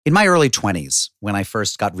In my early 20s, when I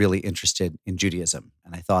first got really interested in Judaism,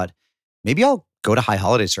 and I thought, maybe I'll go to high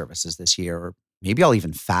holiday services this year, or maybe I'll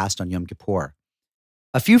even fast on Yom Kippur.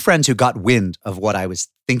 A few friends who got wind of what I was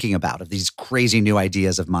thinking about, of these crazy new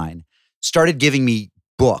ideas of mine, started giving me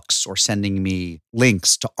books or sending me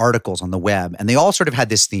links to articles on the web. And they all sort of had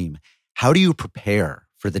this theme. How do you prepare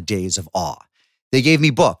for the days of awe? They gave me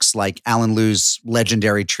books like Alan Liu's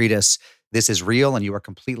legendary treatise, This is Real and You Are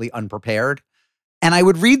Completely Unprepared. And I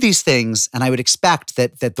would read these things and I would expect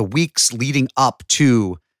that the weeks leading up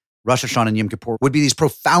to Rosh Hashanah and Yom Kippur would be these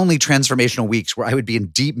profoundly transformational weeks where I would be in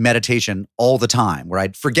deep meditation all the time, where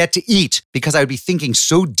I'd forget to eat because I would be thinking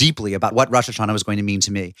so deeply about what Rosh Hashanah was going to mean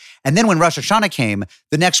to me. And then when Rosh Hashanah came,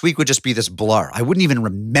 the next week would just be this blur. I wouldn't even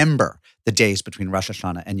remember the days between Rosh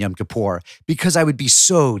Hashanah and Yom Kippur because I would be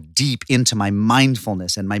so deep into my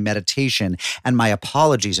mindfulness and my meditation and my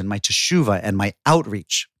apologies and my teshuvah and my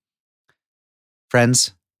outreach.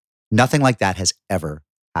 Friends, nothing like that has ever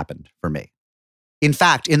happened for me. In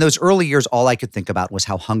fact, in those early years, all I could think about was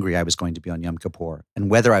how hungry I was going to be on Yom Kippur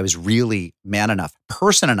and whether I was really man enough,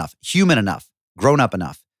 person enough, human enough, grown up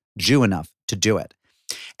enough, Jew enough to do it.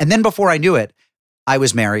 And then before I knew it, I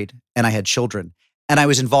was married and I had children and I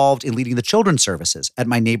was involved in leading the children's services at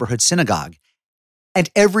my neighborhood synagogue. And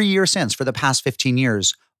every year since, for the past 15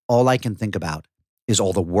 years, all I can think about is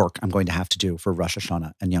all the work I'm going to have to do for Rosh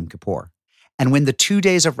Hashanah and Yom Kippur. And when the 2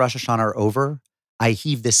 days of Rosh Hashanah are over, I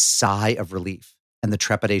heave this sigh of relief and the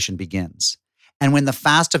trepidation begins. And when the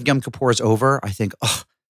fast of Yom Kippur is over, I think, oh,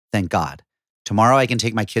 thank God. Tomorrow I can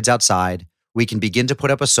take my kids outside. We can begin to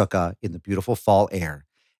put up a sukkah in the beautiful fall air.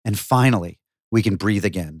 And finally, we can breathe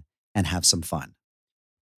again and have some fun.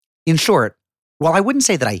 In short, while I wouldn't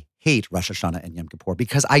say that I hate Rosh Hashanah and Yom Kippur,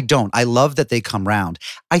 because I don't, I love that they come round.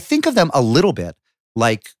 I think of them a little bit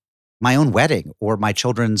like my own wedding or my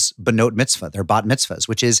children's benot mitzvah, their bat mitzvahs,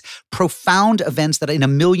 which is profound events that in a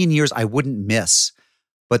million years I wouldn't miss,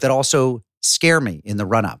 but that also scare me in the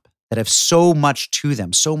run-up, that have so much to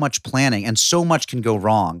them, so much planning, and so much can go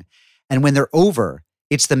wrong. And when they're over,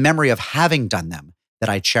 it's the memory of having done them that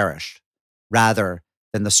I cherish, rather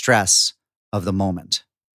than the stress of the moment.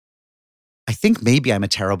 I think maybe I'm a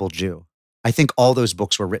terrible Jew. I think all those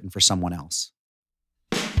books were written for someone else.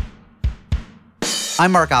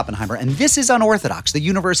 I'm Mark Oppenheimer, and this is Unorthodox, the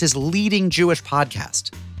universe's leading Jewish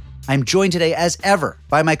podcast. I'm joined today, as ever,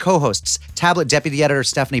 by my co-hosts, Tablet Deputy Editor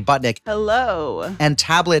Stephanie Butnick. Hello. And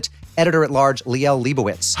Tablet Editor-at-Large Liel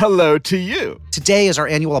Leibowitz. Hello to you. Today is our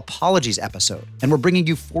annual Apologies episode, and we're bringing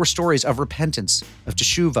you 4 stories of repentance, of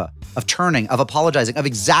teshuvah, of turning, of apologizing, of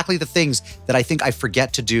exactly the things that I think I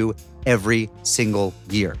forget to do every single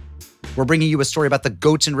year. We're bringing you a story about the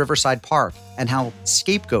goats in Riverside Park and how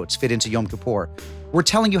scapegoats fit into Yom Kippur. We're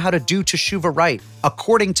telling you how to do teshuvah right,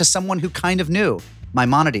 according to someone who kind of knew,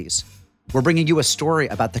 Maimonides. We're bringing you a story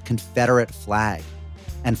about the Confederate flag.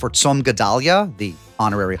 And for Tzom Gedalia, the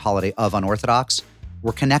honorary holiday of Unorthodox,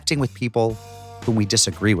 we're connecting with people whom we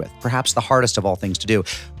disagree with, perhaps the hardest of all things to do.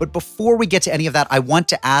 But before we get to any of that, I want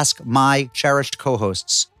to ask my cherished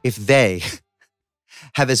co-hosts if they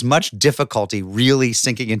have as much difficulty really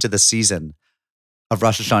sinking into the season of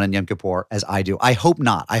Rosh Hashanah and Yom Kippur as I do. I hope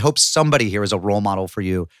not. I hope somebody here is a role model for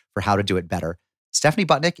you for how to do it better. Stephanie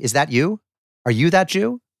Butnick, is that you? Are you that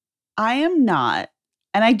Jew? I am not.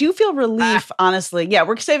 And I do feel relief, honestly. Yeah,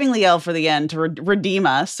 we're saving Liel for the end to redeem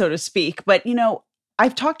us, so to speak. But, you know,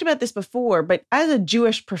 I've talked about this before, but as a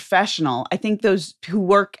Jewish professional, I think those who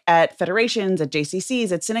work at federations, at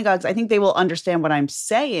JCCs, at synagogues, I think they will understand what I'm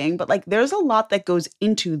saying. But like, there's a lot that goes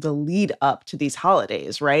into the lead up to these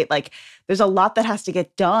holidays, right? Like, there's a lot that has to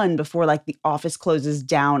get done before like the office closes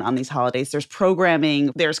down on these holidays. There's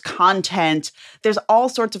programming, there's content, there's all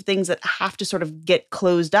sorts of things that have to sort of get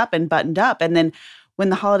closed up and buttoned up. And then when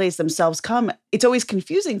the holidays themselves come, it's always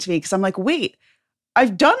confusing to me because I'm like, wait,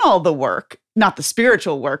 I've done all the work, not the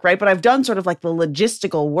spiritual work, right? But I've done sort of like the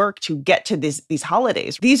logistical work to get to these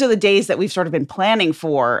holidays. These are the days that we've sort of been planning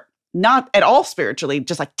for, not at all spiritually,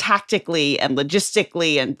 just like tactically and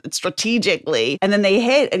logistically and strategically. And then they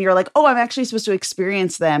hit and you're like, oh, I'm actually supposed to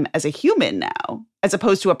experience them as a human now, as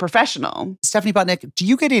opposed to a professional. Stephanie Butnick, do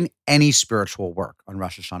you get in any spiritual work on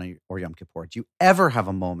Rosh Hashanah or Yom Kippur? Do you ever have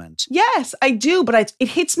a moment? Yes, I do. But it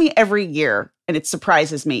hits me every year and it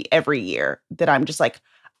surprises me every year that I'm just like,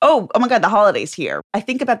 oh my God, the holiday's here. I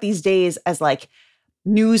think about these days as like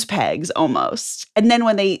news pegs almost. And then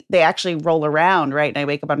when they actually roll around, right, and I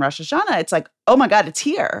wake up on Rosh Hashanah, it's like, oh my God, it's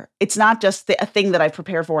here. It's not just a thing that I've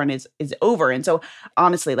prepared for and is over. And so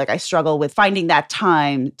honestly, like I struggle with finding that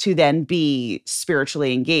time to then be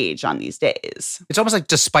spiritually engaged on these days. It's almost like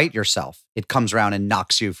despite yourself, it comes around and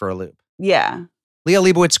knocks you for a loop. Yeah.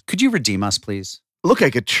 Liel Leibovitz, could you redeem us, please? Look,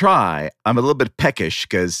 I could try. I'm a little bit peckish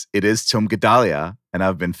because it is Tzom Gedalia, and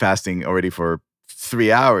I've been fasting already for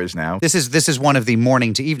 3 hours now. This is one of the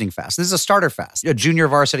morning to evening fasts. This is a starter fast, a junior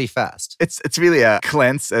varsity fast. It's really a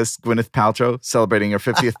cleanse, as Gwyneth Paltrow celebrating her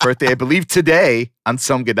 50th birthday. I believe today on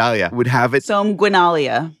Tzom Gedalia would have it. Tzom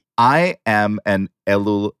Gwinalia. I am an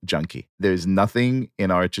Elul junkie. There's nothing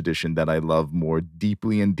in our tradition that I love more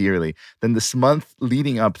deeply and dearly than this month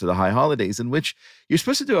leading up to the high holidays, in which you're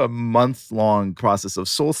supposed to do a month-long process of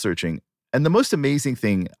soul searching. And the most amazing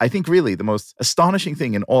thing, I think really the most astonishing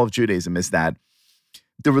thing in all of Judaism is that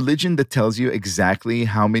the religion that tells you exactly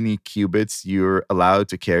how many cubits you're allowed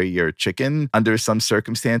to carry your chicken under some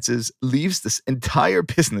circumstances leaves this entire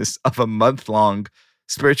business of a month-long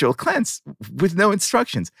spiritual cleanse with no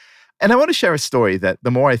instructions. And I want to share a story that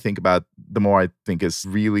the more I think about, the more I think is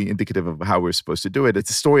really indicative of how we're supposed to do it. It's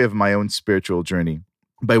a story of my own spiritual journey,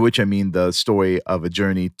 by which I mean the story of a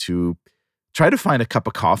journey to try to find a cup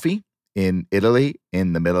of coffee in Italy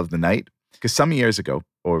in the middle of the night. Because some years ago,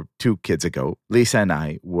 or 2 kids ago, Lisa and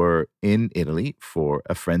I were in Italy for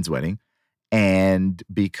a friend's wedding. And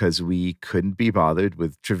because we couldn't be bothered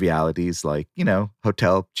with trivialities like,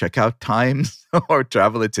 hotel checkout times or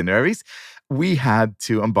travel itineraries, we had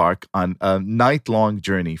to embark on a night-long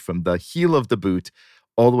journey from the heel of the boot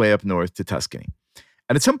all the way up north to Tuscany.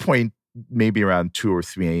 And at some point, maybe around 2 or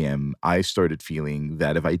 3 a.m., I started feeling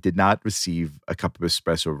that if I did not receive a cup of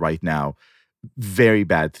espresso right now, very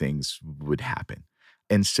bad things would happen.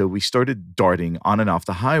 And so we started darting on and off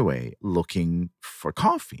the highway looking for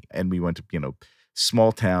coffee. And we went to,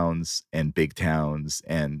 small towns and big towns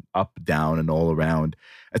and up, down, and all around.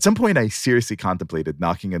 At some point, I seriously contemplated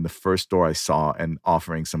knocking on the first door I saw and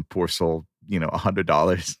offering some poor soul,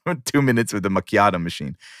 $100 or 2 minutes with the macchiato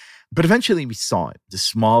machine. But eventually we saw it. The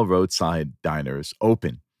small roadside diners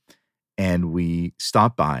open. And we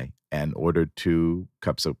stopped by and ordered 2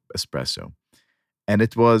 cups of espresso. And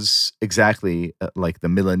it was exactly like the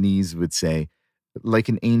Milanese would say, like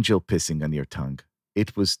an angel pissing on your tongue.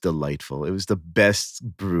 It was delightful. It was the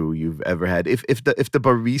best brew you've ever had. If the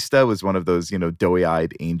barista was one of those,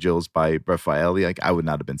 doughy-eyed angels by Raffaelli, I would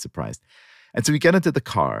not have been surprised. And so we get into the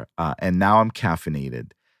car, and now I'm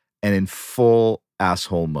caffeinated and in full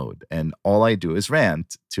asshole mode. And all I do is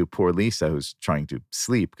rant to poor Lisa, who's trying to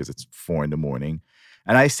sleep because it's 4 a.m.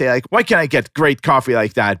 And I say, why can't I get great coffee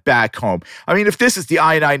like that back home? I mean, if this is the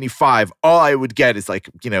I-95, all I would get is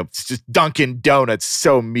it's just Dunkin' Donuts,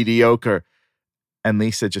 so mediocre. And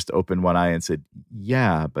Lisa just opened one eye and said,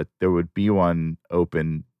 yeah, but there would be one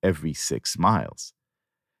open every 6 miles.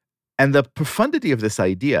 And the profundity of this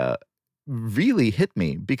idea really hit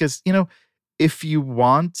me because, if you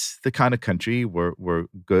want the kind of country where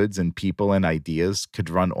goods and people and ideas could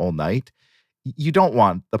run all night, you don't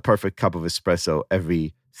want the perfect cup of espresso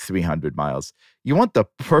every 300 miles. You want the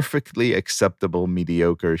perfectly acceptable,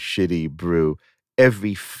 mediocre, shitty brew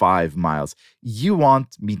every 5 miles. You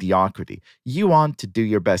want mediocrity. You want to do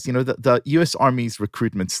your best. The U.S. Army's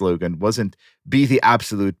recruitment slogan wasn't be the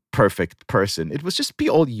absolute perfect person. It was just be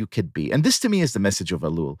all you could be. And this to me is the message of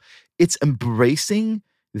Elul. It's embracing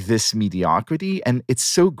this mediocrity. And it's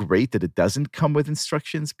so great that it doesn't come with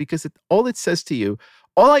instructions because all it says to you,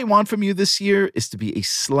 all I want from you this year is to be a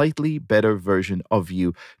slightly better version of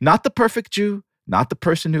you. Not the perfect Jew, not the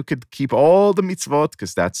person who could keep all the mitzvot,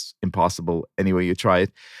 because that's impossible any way you try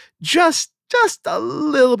it. Just a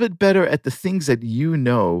little bit better at the things that you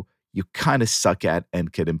kind of suck at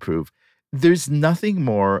and can improve. There's nothing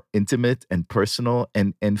more intimate and personal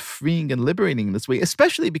and freeing and liberating in this way,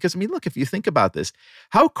 especially because, look, if you think about this,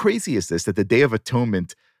 how crazy is this that the Day of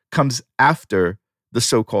Atonement comes after the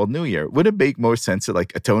so-called New Year? Would it make more sense to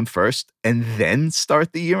atone first and then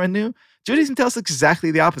start the year anew? Judaism tells us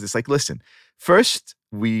exactly the opposite. It's listen, first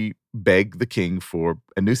we beg the king for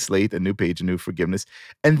a new slate, a new page, a new forgiveness,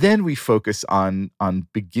 and then we focus on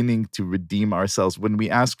beginning to redeem ourselves. When we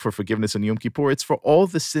ask for forgiveness on Yom Kippur, it's for all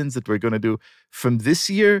the sins that we're going to do from this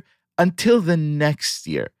year until the next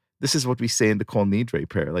year. This is what we say in the Kol Nidre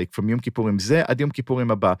prayer, from Yom Kippurim zeh ad Yom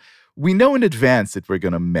Kippurim haba. We know in advance that we're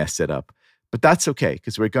going to mess it up. But that's okay,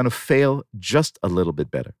 because we're going to fail just a little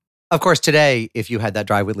bit better. Of course, today, if you had that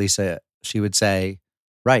drive with Lisa, she would say,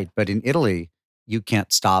 right, but in Italy, you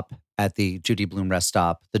can't stop at the Judy Blume rest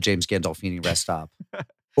stop, the James Gandolfini rest stop,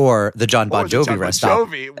 or the John Bon Jovi rest stop,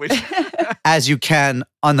 as you can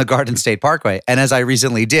on the Garden State Parkway. And as I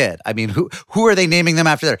recently did. Who are they naming them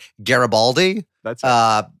after there? Garibaldi? That's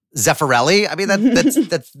right. Zeffirelli.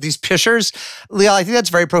 That's these pishers. Liel, I think that's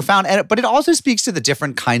very profound. But it also speaks to the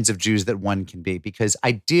different kinds of Jews that one can be, because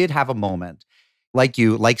I did have a moment like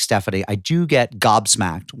you, like Stephanie, I do get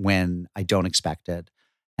gobsmacked when I don't expect it.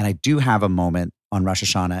 And I do have a moment on Rosh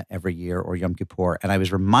Hashanah every year or Yom Kippur. And I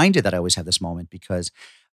was reminded that I always have this moment because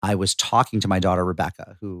I was talking to my daughter,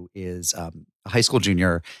 Rebecca, who is a high school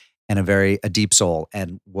junior and a deep soul,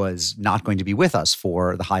 and was not going to be with us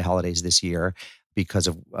for the high holidays this year because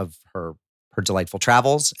of her delightful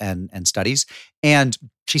travels and studies. And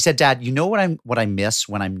she said, Dad, you know what I miss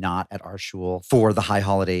when I'm not at our shul for the high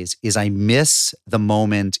holidays is I miss the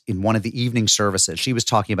moment in one of the evening services. She was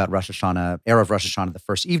talking about Rosh Hashanah, Erev Rosh Hashanah, the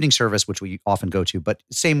first evening service, which we often go to, but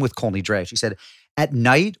same with Kol Nidre. She said, at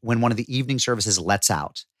night when one of the evening services lets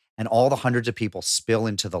out and all the hundreds of people spill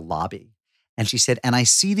into the lobby. And she said, and I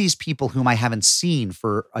see these people whom I haven't seen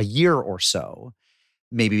for a year or so,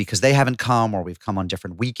 maybe because they haven't come or we've come on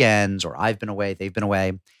different weekends or I've been away, they've been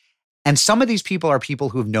away. And some of these people are people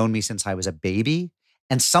who have known me since I was a baby.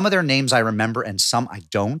 And some of their names I remember and some I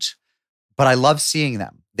don't. But I love seeing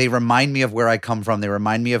them. They remind me of where I come from. They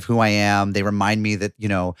remind me of who I am. They remind me that,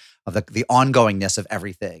 of the ongoingness of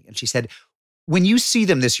everything. And she said, when you see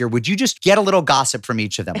them this year, would you just get a little gossip from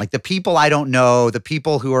each of them? Like the people I don't know, the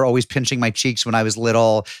people who are always pinching my cheeks when I was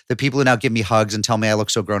little, the people who now give me hugs and tell me I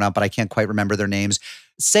look so grown up, but I can't quite remember their names.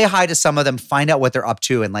 Say hi to some of them, find out what they're up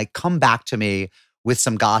to, and come back to me with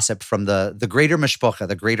some gossip from the greater mishpucha,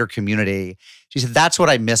 the greater community. She said, that's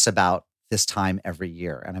what I miss about this time every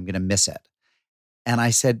year, and I'm going to miss it. And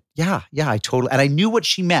I said, yeah, I totally, and I knew what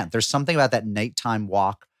she meant. There's something about that nighttime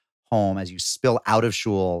walk home as you spill out of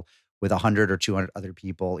shul with 100 or 200 other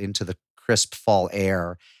people into the crisp fall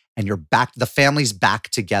air, and you're back, the family's back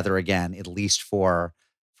together again, at least for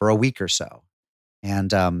a week or so.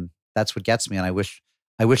 And that's what gets me. And I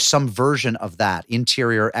wish some version of that,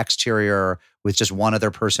 interior, exterior, with just one other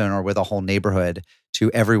person or with a whole neighborhood,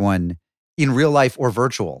 to everyone in real life or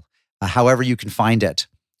virtual, however you can find it,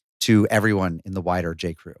 to everyone in the wider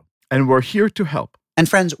J. Crew. And we're here to help. And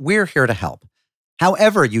friends, we're here to help.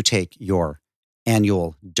 However you take your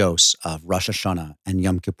annual dose of Rosh Hashanah and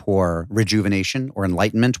Yom Kippur rejuvenation or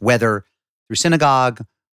enlightenment, whether through synagogue,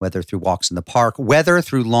 whether through walks in the park, whether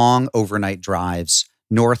through long overnight drives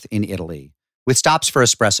north in Italy, with stops for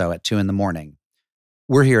espresso at 2 a.m,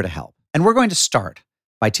 we're here to help. And we're going to start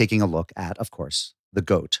by taking a look at, of course, the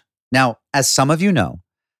goat. Now, as some of you know,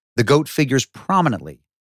 the goat figures prominently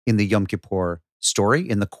in the Yom Kippur story,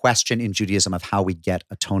 in the question in Judaism of how we get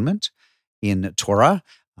atonement. In Torah,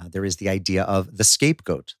 there is the idea of the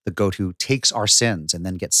scapegoat, the goat who takes our sins and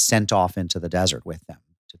then gets sent off into the desert with them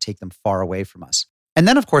to take them far away from us. And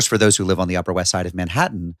then, of course, for those who live on the Upper West Side of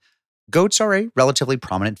Manhattan, goats are a relatively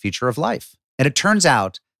prominent feature of life. And it turns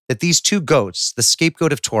out that these two goats, the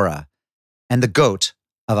scapegoat of Torah and the goat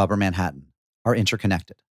of Upper Manhattan, are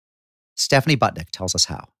interconnected. Stephanie Butnick tells us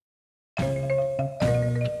how.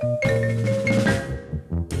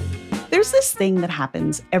 There's this thing that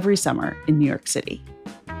happens every summer in New York City.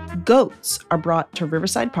 Goats are brought to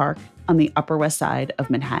Riverside Park on the Upper West Side of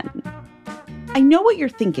Manhattan. I know what you're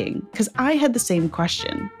thinking, because I had the same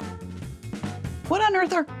question. What on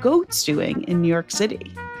earth are goats doing in New York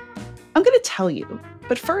City? I'm going to tell you,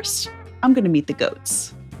 but first, I'm going to meet the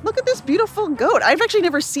goats. Look at this beautiful goat. I've actually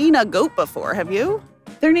never seen a goat before, have you?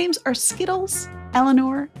 Their names are Skittles,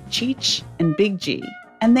 Eleanor, Cheech, and Big G,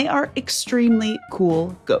 and they are extremely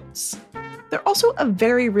cool goats. They're also a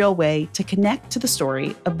very real way to connect to the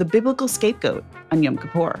story of the biblical scapegoat on Yom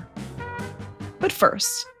Kippur. But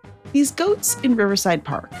first, these goats in Riverside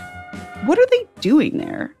Park, what are they doing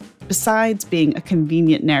there, besides being a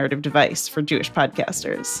convenient narrative device for Jewish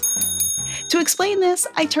podcasters? To explain this,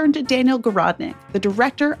 I turned to Daniel Gorodnick, the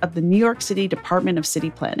director of the New York City Department of City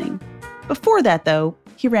Planning. Before that, though,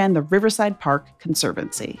 he ran the Riverside Park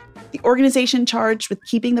Conservancy, the organization charged with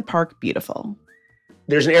keeping the park beautiful.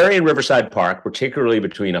 There's an area in Riverside Park, particularly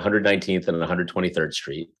between 119th and 123rd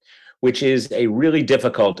Street, which is a really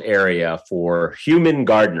difficult area for human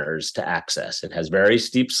gardeners to access. It has very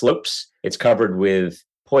steep slopes. It's covered with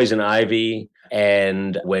poison ivy.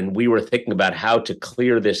 And when we were thinking about how to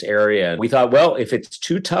clear this area, we thought, well, if it's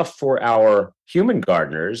too tough for our human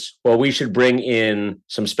gardeners, well, we should bring in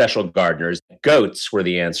some special gardeners. Goats were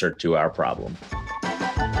the answer to our problem.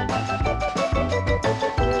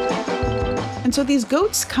 And so these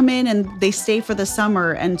goats come in and they stay for the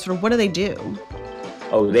summer, and sort of what do they do?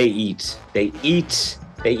 Oh, they eat. They eat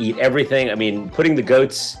everything. I mean, putting the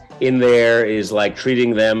goats in there is like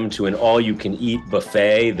treating them to an all-you-can-eat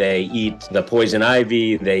buffet. They eat the poison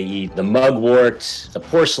ivy, they eat the mugwort, the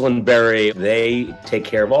porcelain berry. They take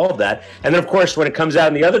care of all of that. And then, of course, when it comes out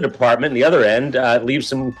in the other department, the other end, it leaves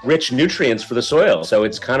some rich nutrients for the soil. So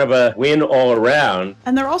it's kind of a win all around.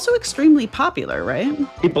 And they're also extremely popular, right?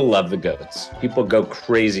 People love the goats. People go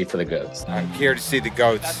crazy for the goats. I'm here to see the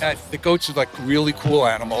goats. The goats are like really cool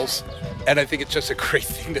animals, and I think it's just a great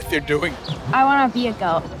thing that they're doing. I want to be a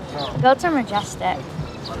goat. Goats are majestic.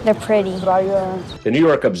 They're pretty. The New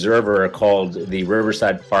York Observer called the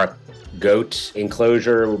Riverside Park goat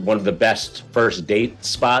enclosure one of the best first date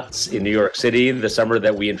spots in New York City the summer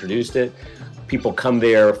that we introduced it. People come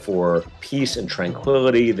there for peace and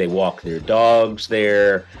tranquility. They walk their dogs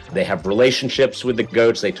there. They have relationships with the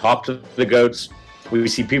goats. They talk to the goats. We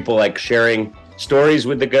see people like sharing stories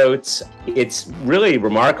with the goats. It's really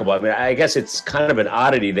remarkable. I mean, I guess it's kind of an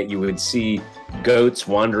oddity that you would see goats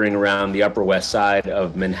wandering around the Upper West Side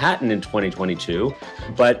of Manhattan in 2022,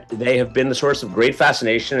 but they have been the source of great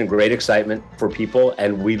fascination and great excitement for people,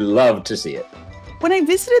 and we love to see it. When I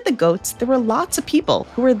visited the goats, there were lots of people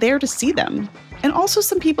who were there to see them, and also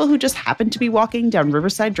some people who just happened to be walking down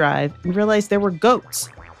Riverside Drive and realized there were goats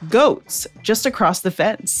just across the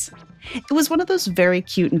fence. It was one of those very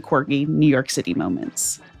cute and quirky New York City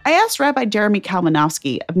moments. I asked Rabbi Jeremy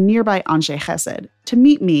Kalmanowski of nearby Anshe Chesed to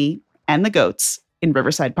meet me and the goats in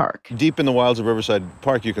Riverside Park. Deep in the wilds of Riverside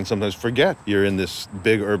Park, you can sometimes forget you're in this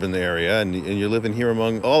big urban area and you're living here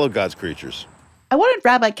among all of God's creatures. I wanted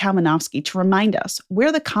Rabbi Kalmanowski to remind us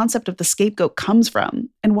where the concept of the scapegoat comes from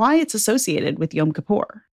and why it's associated with Yom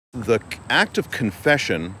Kippur. The act of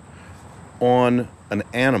confession on an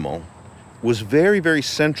animal was very, very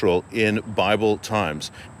central in Bible times.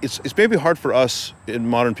 It's maybe hard for us in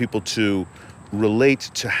modern people to relate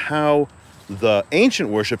to how the ancient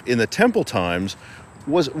worship in the temple times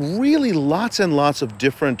was really lots and lots of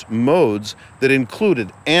different modes that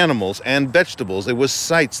included animals and vegetables. There was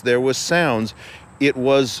sights, there was sounds. It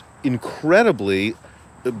was incredibly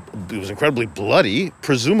bloody,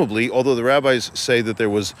 presumably, although the rabbis say that there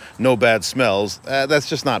was no bad smells. That's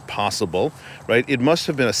just not possible, right? It must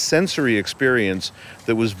have been a sensory experience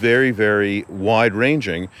that was very, very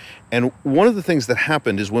wide-ranging. And one of the things that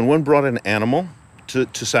happened is when one brought an animal to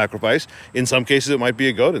sacrifice, in some cases it might be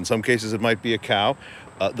a goat, in some cases it might be a cow,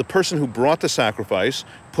 the person who brought the sacrifice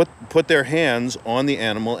put their hands on the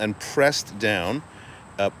animal and pressed down,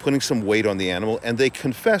 putting some weight on the animal, and they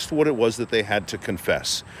confessed what it was that they had to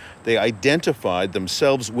confess. They identified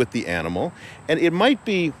themselves with the animal, and it might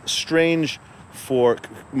be strange for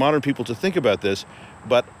modern people to think about this,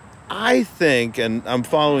 but I think, and I'm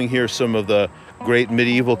following here some of the great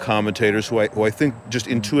medieval commentators who I think just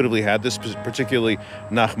intuitively had this, particularly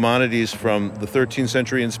Nachmanides from the 13th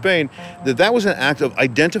century in Spain, that was an act of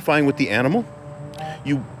identifying with the animal.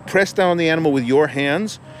 You pressed down on the animal with your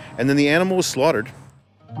hands, and then the animal was slaughtered.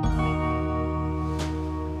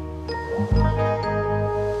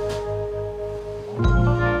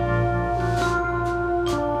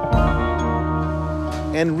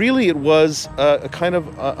 And really it was a kind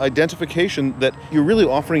of identification that you're really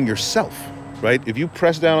offering yourself, right? If you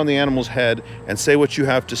press down on the animal's head and say what you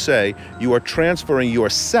have to say, you are transferring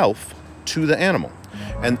yourself to the animal.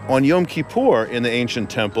 And on Yom Kippur in the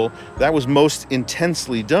ancient temple, that was most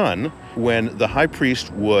intensely done when the high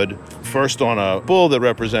priest would, first on a bull that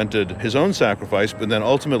represented his own sacrifice, but then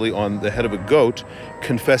ultimately on the head of a goat,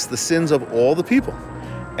 confess the sins of all the people.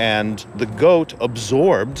 And the goat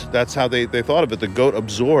absorbed, that's how they thought of it, the goat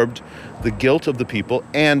absorbed the guilt of the people.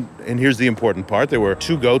 And here's the important part, there were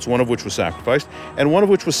two goats, one of which was sacrificed, and one of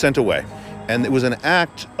which was sent away. And it was an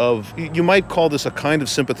act of, you might call this a kind of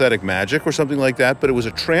sympathetic magic or something like that, but it was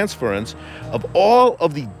a transference of all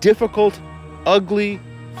of the difficult, ugly,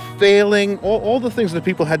 failing, all the things that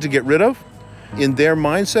people had to get rid of in their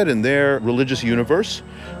mindset, in their religious universe.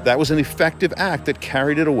 That was an effective act that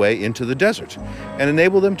carried it away into the desert and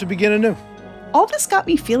enabled them to begin anew. All this got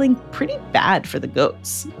me feeling pretty bad for the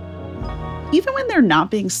goats. Even when they're not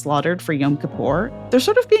being slaughtered for Yom Kippur, they're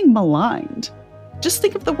sort of being maligned. Just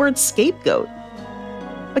think of the word scapegoat.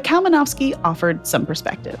 But Kalmanowski offered some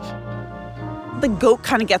perspective. The goat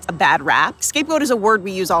kind of gets a bad rap. Scapegoat is a word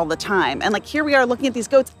we use all the time. And like here we are looking at these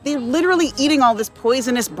goats, they're literally eating all this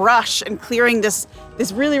poisonous brush and clearing this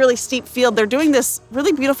really, really steep field. They're doing this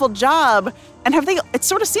really beautiful job. And it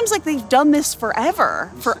sort of seems like they've done this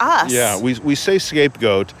forever for us. Yeah, we say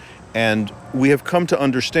scapegoat, and we have come to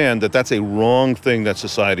understand that that's a wrong thing that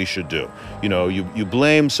society should do. You know, you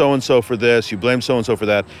blame so-and-so for this, you blame so-and-so for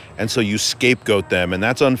that, and so you scapegoat them, and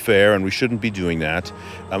that's unfair, and we shouldn't be doing that.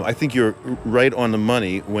 I think you're right on the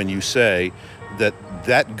money when you say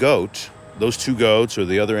that goat, those two goats or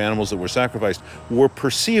the other animals that were sacrificed, were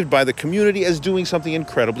perceived by the community as doing something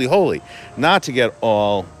incredibly holy. Not to get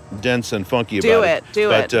all dense and funky about it.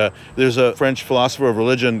 But there's a French philosopher of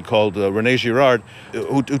religion called René Girard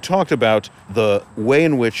who talked about the way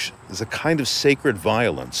in which there's a kind of sacred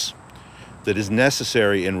violence that is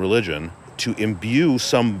necessary in religion to imbue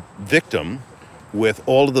some victim with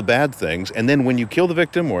all of the bad things, and then when you kill the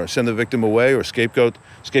victim or send the victim away or scapegoat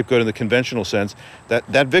in the conventional sense,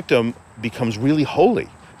 that victim becomes really holy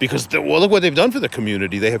because look what they've done for the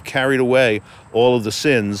community. They have carried away all of the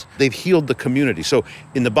sins. They've healed the community. So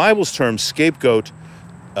in the Bible's terms, scapegoat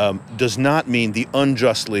does not mean the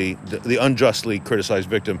unjustly criticized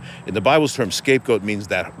victim. In the Bible's terms, scapegoat means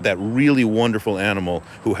that really wonderful animal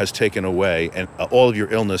who has taken away and all of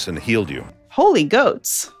your illness and healed you. Holy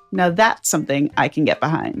goats. Now that's something I can get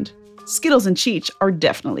behind. Skittles and Cheech are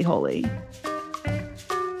definitely holy.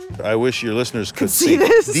 I wish your listeners could see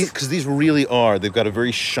this. Because these really are. They've got a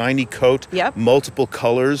very shiny coat, multiple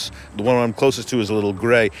colors. The one I'm closest to is a little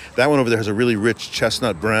gray. That one over there has a really rich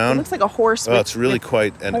chestnut brown. It looks like a horse. Oh, it's really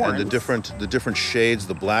quite, and the different shades,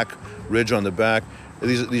 the black ridge on the back.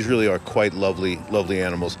 These really are quite lovely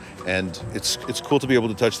animals, and it's cool to be able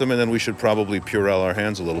to touch them. And then we should probably Purell our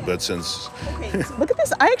hands a little bit since. Okay, so look at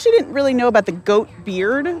this. I actually didn't really know about the goat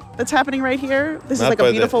beard that's happening right here. This is like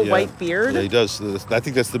a beautiful white beard. Yeah, he does. I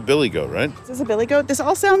think that's the billy goat, right? Is this a billy goat? This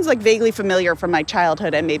all sounds like vaguely familiar from my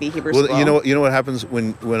childhood and maybe Hebrew school. Well, you know what happens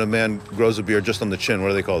when a man grows a beard just on the chin? What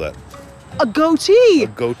do they call that? A goatee. A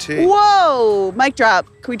goatee. Whoa! Mic drop.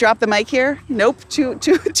 Can we drop the mic here? Nope. Too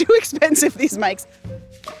expensive, these mics.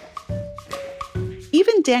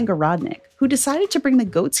 Even Dan Garodnick, who decided to bring the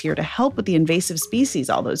goats here to help with the invasive species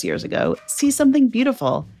all those years ago, sees something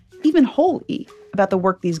beautiful, even holy, about the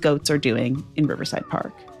work these goats are doing in Riverside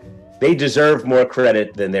Park. They deserve more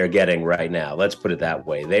credit than they're getting right now. Let's put it that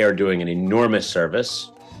way. They are doing an enormous service.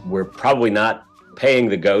 We're probably not paying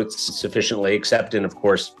the goats sufficiently, except in, of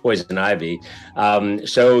course, poison ivy.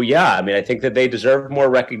 I think that they deserve more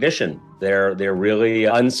recognition. They're really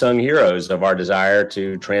unsung heroes of our desire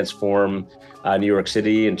to transform New York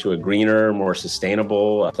City into a greener, more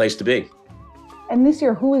sustainable place to be. And this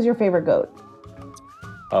year, who is your favorite goat?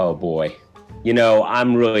 Oh, boy.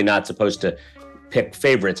 I'm really not supposed to pick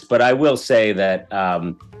favorites, but I will say that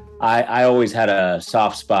I always had a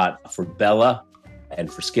soft spot for Bella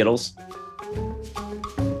and for Skittles.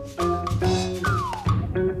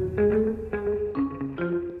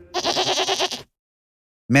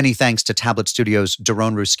 Many thanks to Tablet Studios'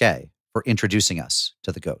 Daron Ruske for introducing us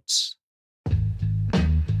to the goats.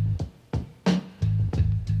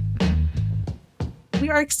 We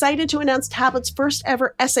are excited to announce Tablet's first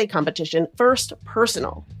ever essay competition, First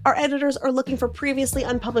Personal. Our editors are looking for previously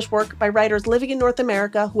unpublished work by writers living in North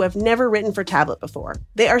America who have never written for Tablet before.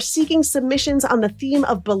 They are seeking submissions on the theme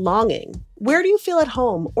of belonging. Where do you feel at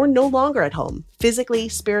home or no longer at home, physically,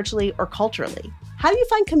 spiritually, or culturally? How do you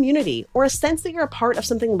find community or a sense that you're a part of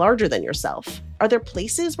something larger than yourself? Are there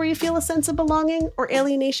places where you feel a sense of belonging or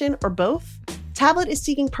alienation or both? Tablet is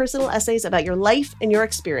seeking personal essays about your life and your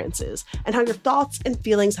experiences and how your thoughts and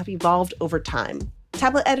feelings have evolved over time.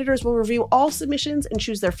 Tablet editors will review all submissions and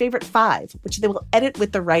choose their favorite 5, which they will edit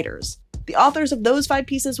with the writers. The authors of those 5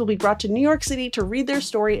 pieces will be brought to New York City to read their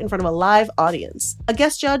story in front of a live audience. A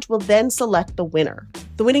guest judge will then select the winner.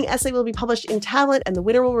 The winning essay will be published in Tablet and the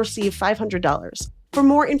winner will receive $500. For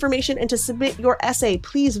more information and to submit your essay,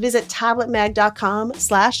 please visit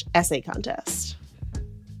tabletmag.com/essay contest.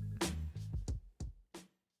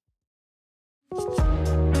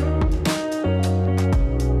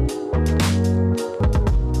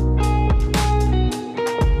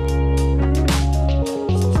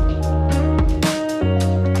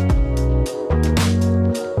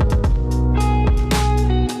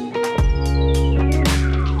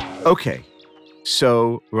 Okay,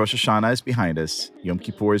 so Rosh Hashanah is behind us. Yom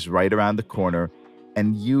Kippur is right around the corner,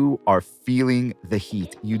 and you are feeling the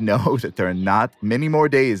heat. You know that there are not many more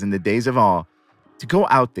days in the days of awe to go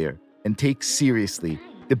out there and take seriously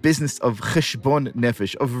the business of cheshbon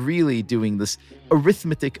nefesh, of really doing this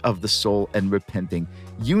arithmetic of the soul and repenting.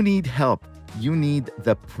 You need help. You need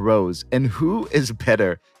the pros. And who is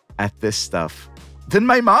better at this stuff than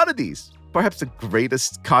Maimonides, perhaps the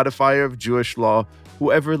greatest codifier of Jewish law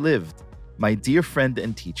who ever lived? My dear friend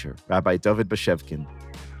and teacher, Rabbi David Bashevkin,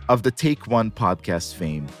 of the Take One podcast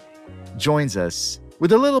fame, joins us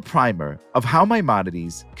with a little primer of how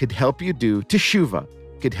Maimonides could help you do teshuvah,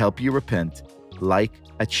 could help you repent like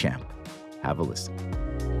a champ. Have a listen.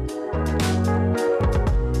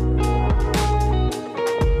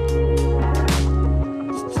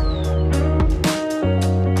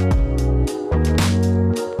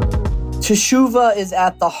 Teshuvah is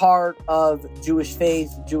at the heart of Jewish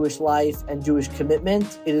faith, Jewish life, and Jewish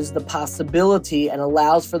commitment. It is the possibility and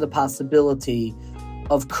allows for the possibility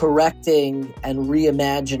of correcting and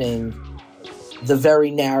reimagining the very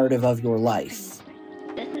narrative of your life.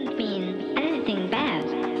 Doesn't mean anything bad.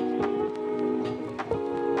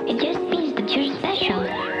 It just means that you're special.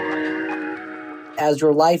 As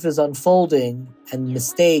your life is unfolding and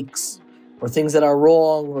mistakes or things that are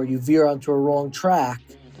wrong or you veer onto a wrong track,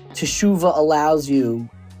 Teshuvah allows you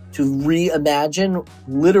to reimagine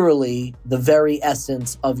literally the very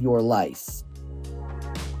essence of your life.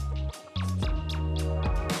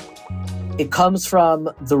 It comes from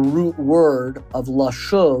the root word of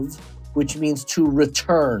lashuv, which means to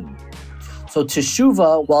return. So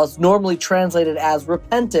Teshuvah, while it's normally translated as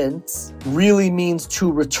repentance, really means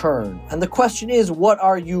to return. And the question is, what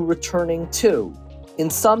are you returning to? In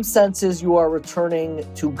some senses, you are returning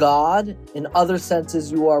to God. In other senses,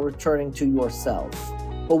 you are returning to yourself.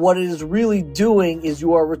 But what it is really doing is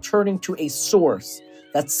you are returning to a source,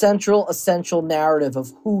 that central, essential narrative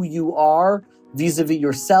of who you are vis-a-vis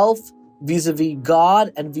yourself, vis-a-vis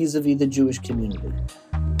God, and vis-a-vis the Jewish community.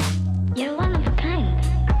 You're one of a kind.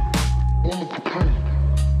 One of a kind.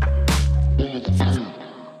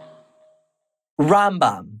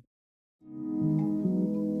 Rambam.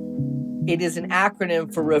 It is an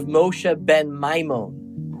acronym for Rav Moshe ben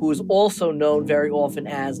Maimon, who is also known very often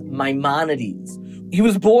as Maimonides. He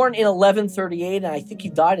was born in 1138, and I think he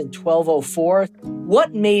died in 1204.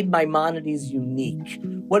 What made Maimonides unique?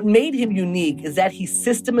 What made him unique is that he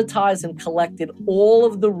systematized and collected all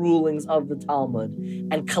of the rulings of the Talmud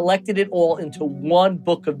and collected it all into one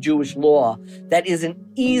book of Jewish law that is an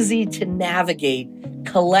easy-to-navigate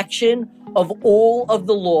collection of all of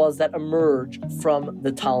the laws that emerge from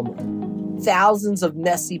the Talmud. Thousands of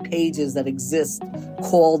messy pages that exist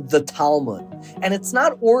called the Talmud. And it's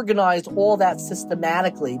not organized all that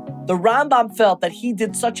systematically. The Rambam felt that he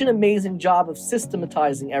did such an amazing job of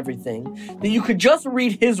systematizing everything that you could just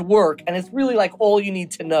read his work and it's really like all you need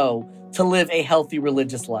to know to live a healthy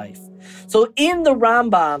religious life. So in the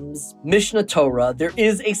Rambam's Mishnah Torah, there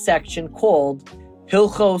is a section called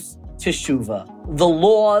Hilchos Teshuvah, the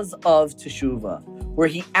laws of Teshuvah, where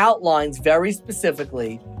he outlines very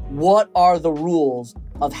specifically what are the rules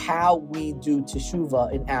of how we do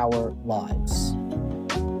Teshuvah in our lives.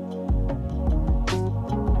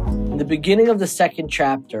 In the beginning of the second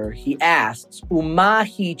chapter, he asks,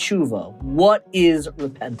 Umahi Tshuva, what is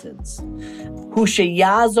repentance? Hu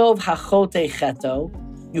sheyazov hachote cheto,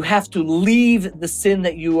 you have to leave the sin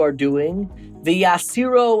that you are doing,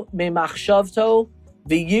 v'yasiro memachshavto,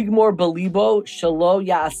 v'yigmor belibo shelo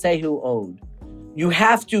ya'asehu od. You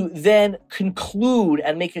have to then conclude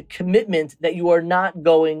and make a commitment that you are not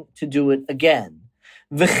going to do it again.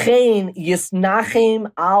 V'chein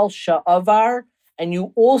yisnachem al sha'avar, and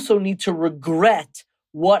you also need to regret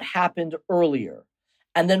what happened earlier.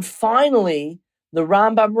 And then finally, the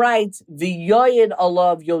Rambam writes, V'yoyed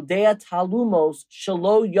alav yodea talumos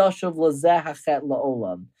shelo yoshev lazeh hachet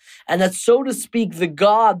la'olam. And that, so to speak, the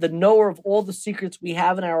God, the knower of all the secrets we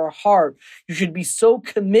have in our heart, you should be so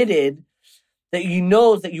committed that you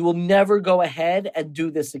know that you will never go ahead and do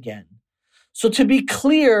this again. So to be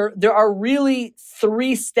clear, there are really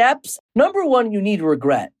 3 steps. Number 1, you need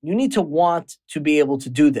regret. You need to want to be able to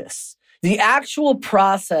do this. The actual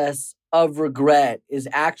process of regret is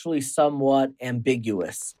actually somewhat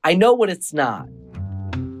ambiguous. I know what it's not.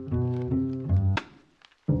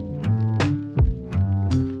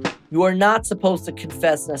 You are not supposed to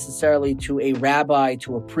confess necessarily to a rabbi,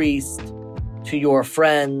 to a priest, to your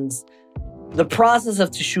friends. The process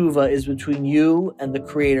of teshuvah is between you and the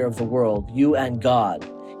creator of the world, you and God.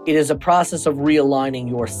 It is a process of realigning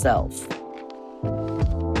yourself.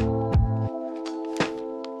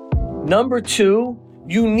 Number 2,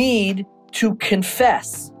 you need to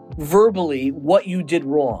confess verbally what you did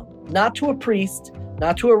wrong. Not to a priest,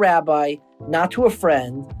 not to a rabbi, not to a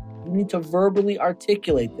friend. You need to verbally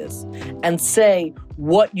articulate this and say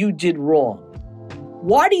what you did wrong.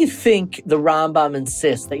 Why do you think the Rambam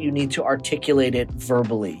insists that you need to articulate it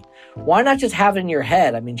verbally? Why not just have it in your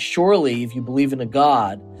head? I mean, surely if you believe in a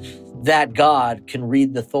God, that God can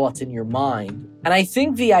read the thoughts in your mind. And I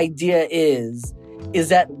think the idea is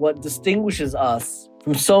that what distinguishes us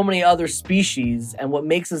from so many other species and what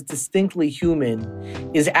makes us distinctly human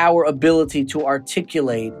is our ability to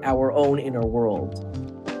articulate our own inner world.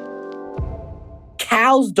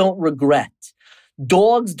 Cows don't regret.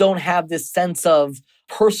 Dogs don't have this sense of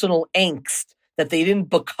personal angst that they didn't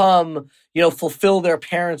become, fulfill their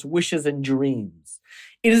parents' wishes and dreams.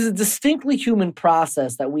 It is a distinctly human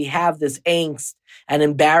process that we have this angst and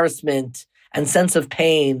embarrassment and sense of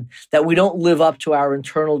pain that we don't live up to our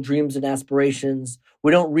internal dreams and aspirations.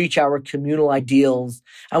 We don't reach our communal ideals.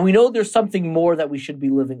 And we know there's something more that we should be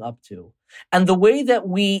living up to. And the way that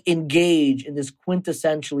we engage in this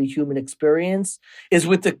quintessentially human experience is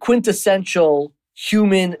with the quintessential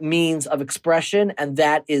human means of expression, and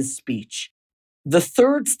that is speech. The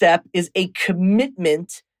third step is a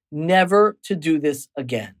commitment never to do this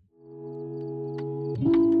again.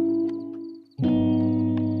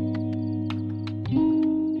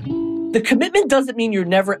 The commitment doesn't mean you're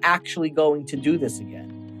never actually going to do this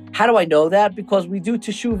again. How do I know that? Because we do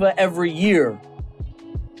teshuvah every year.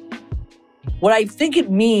 What I think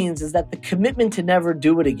it means is that the commitment to never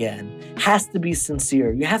do it again has to be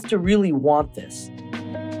sincere. You have to really want this.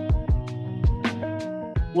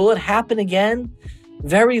 Will it happen again?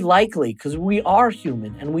 Very likely, because we are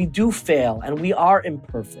human and we do fail and we are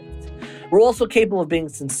imperfect. We're also capable of being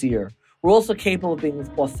sincere. We're also capable of being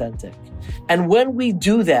authentic. And when we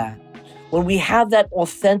do that, when we have that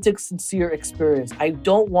authentic, sincere experience, I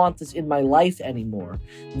don't want this in my life anymore.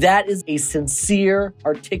 That is a sincere,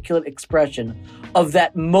 articulate expression of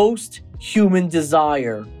that most human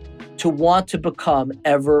desire to want to become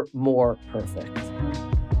ever more perfect.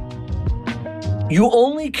 You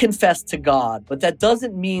only confess to God, but that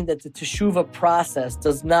doesn't mean that the teshuvah process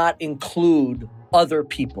does not include other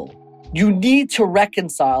people. You need to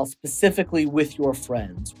reconcile specifically with your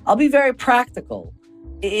friends. I'll be very practical.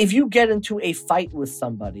 If you get into a fight with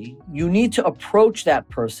somebody, you need to approach that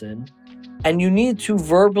person and you need to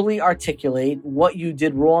verbally articulate what you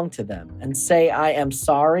did wrong to them and say, I am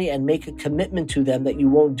sorry, and make a commitment to them that you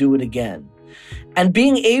won't do it again. And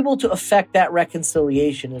being able to effect that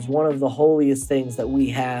reconciliation is one of the holiest things that we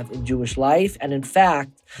have in Jewish life. And in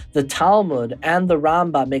fact, the Talmud and the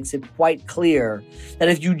Rambam makes it quite clear that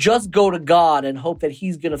if you just go to God and hope that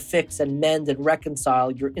he's going to fix and mend and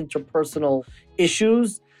reconcile your interpersonal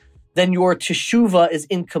issues, then your teshuvah is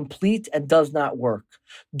incomplete and does not work.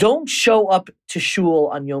 Don't show up to shul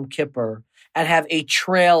on Yom Kippur and have a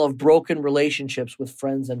trail of broken relationships with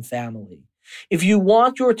friends and family. If you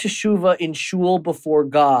want your teshuvah in shul before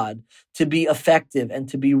God to be effective and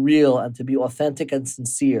to be real and to be authentic and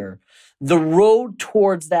sincere, the road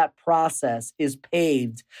towards that process is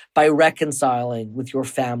paved by reconciling with your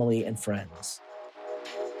family and friends.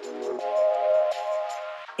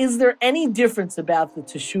 Is there any difference about the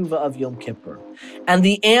teshuvah of Yom Kippur? And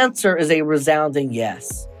the answer is a resounding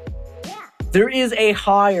yes. There is a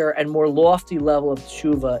higher and more lofty level of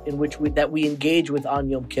teshuvah in which that we engage with on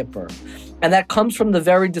Yom Kippur. And that comes from the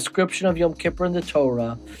very description of Yom Kippur in the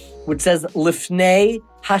Torah, which says, Lifnei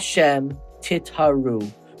Hashem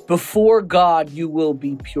titharu. Before God, you will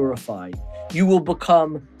be purified. You will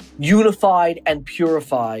become unified and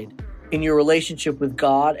purified in your relationship with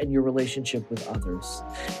God and your relationship with others.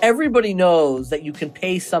 Everybody knows that you can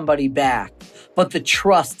pay somebody back, but the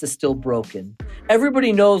trust is still broken.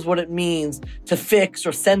 Everybody knows what it means to fix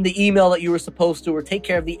or send the email that you were supposed to or take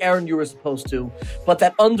care of the errand you were supposed to, but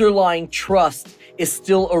that underlying trust is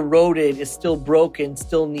still eroded, is still broken,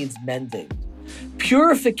 still needs mending.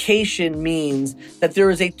 Purification means that there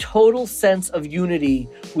is a total sense of unity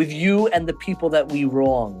with you and the people that we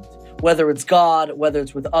wronged. Whether it's God, whether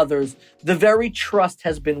it's with others, the very trust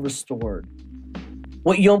has been restored.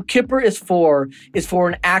 What Yom Kippur is for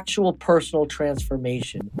an actual personal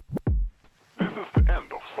transformation. This is the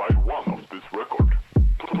end of side 1 of this record.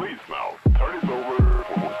 Please now, turn it over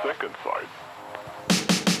for the second side.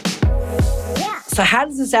 So how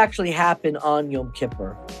does this actually happen on Yom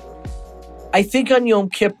Kippur? I think on Yom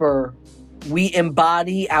Kippur, we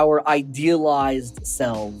embody our idealized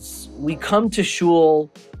selves. We come to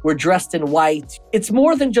shul, we're dressed in white. It's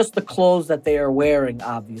more than just the clothes that they are wearing,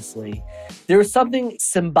 obviously. There is something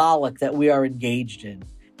symbolic that we are engaged in.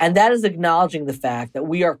 And that is acknowledging the fact that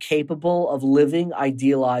we are capable of living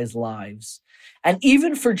idealized lives. And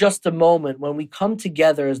even for just a moment, when we come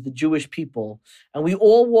together as the Jewish people, and we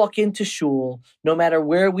all walk into shul, no matter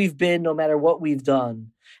where we've been, no matter what we've done,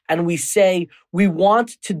 and we say, we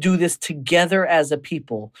want to do this together as a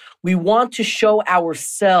people. We want to show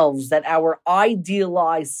ourselves that our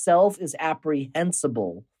idealized self is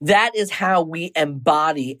apprehensible. That is how we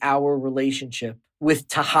embody our relationship with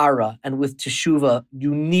Tahara and with Teshuvah,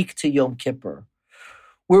 unique to Yom Kippur,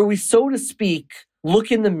 where we, so to speak,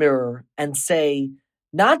 look in the mirror and say,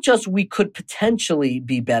 not just we could potentially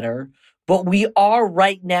be better, but we are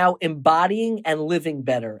right now embodying and living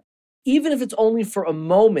better. Even if it's only for a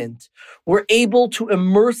moment, we're able to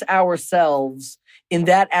immerse ourselves in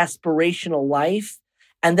that aspirational life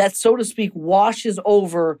and that, so to speak, washes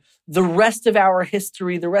over the rest of our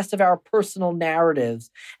history, the rest of our personal narratives,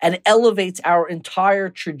 and elevates our entire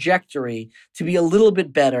trajectory to be a little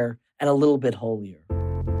bit better and a little bit holier.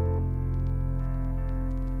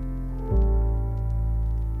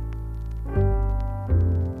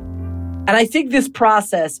 And I think this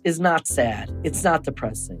process is not sad. It's not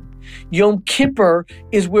depressing. Yom Kippur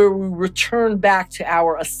is where we return back to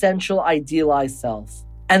our essential idealized self.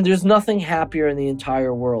 And there's nothing happier in the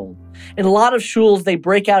entire world. In a lot of shuls, they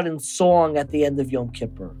break out in song at the end of Yom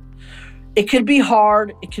Kippur. It could be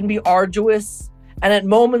hard, it can be arduous, and at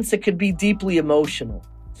moments it could be deeply emotional.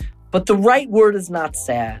 But the right word is not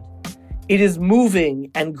sad. It is moving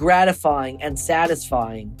and gratifying and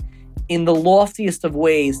satisfying in the loftiest of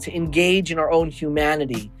ways to engage in our own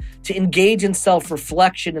humanity, to engage in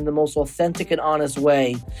self-reflection in the most authentic and honest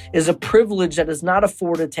way is a privilege that is not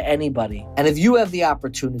afforded to anybody. And if you have the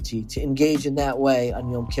opportunity to engage in that way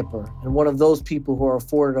on Yom Kippur, and one of those people who are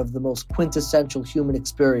afforded of the most quintessential human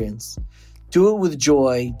experience, do it with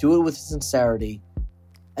joy, do it with sincerity,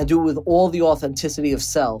 and do it with all the authenticity of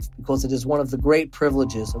self, because it is one of the great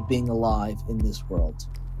privileges of being alive in this world.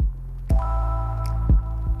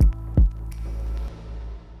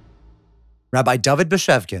 Rabbi David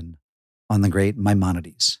Bashevkin on the great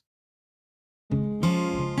Maimonides.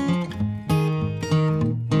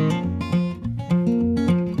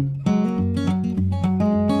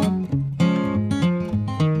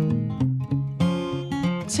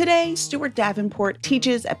 Today, Stuart Davenport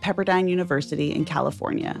teaches at Pepperdine University in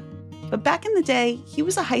California. But back in the day, he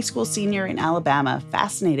was a high school senior in Alabama,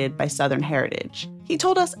 fascinated by Southern heritage. He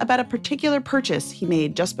told us about a particular purchase he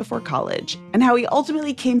made just before college and how he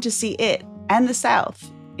ultimately came to see it and the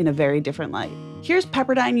South in a very different light. Here's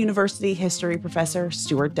Pepperdine University history professor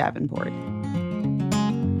Stuart Davenport.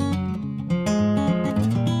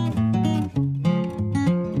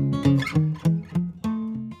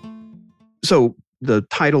 So the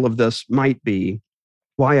title of this might be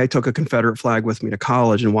Why I Took a Confederate Flag with Me to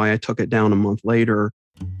College and Why I Took it down a month later.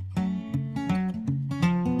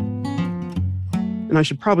 And I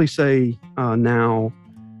should probably say now,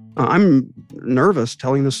 I'm nervous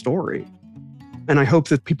telling this story. And I hope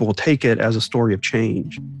that people will take it as a story of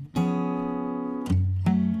change. My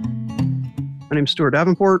name's Stuart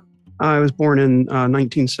Davenport. I was born in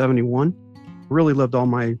 1971. Really lived all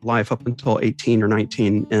my life up until 18 or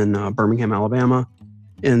 19 in Birmingham, Alabama,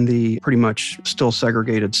 in the pretty much still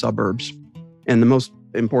segregated suburbs. And the most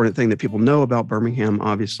important thing that people know about Birmingham,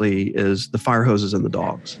 obviously, is the fire hoses and the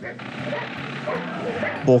dogs.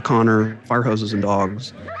 Bull Connor, fire hoses and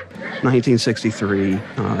dogs. 1963,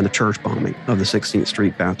 and the church bombing of the 16th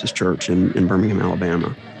Street Baptist Church in Birmingham,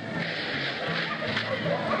 Alabama.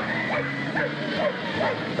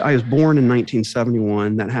 I was born in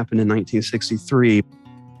 1971. That happened in 1963.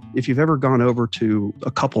 If you've ever gone over to a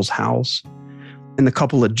couple's house and the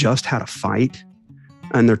couple had just had a fight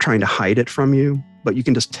and they're trying to hide it from you, but you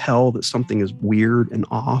can just tell that something is weird and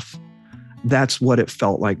off, that's what it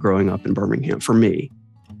felt like growing up in Birmingham for me.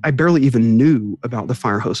 I barely even knew about the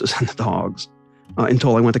fire hoses and the dogs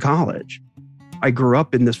until I went to college. I grew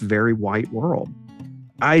up in this very white world.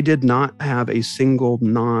 I did not have a single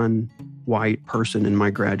non-white person in my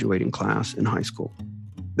graduating class in high school.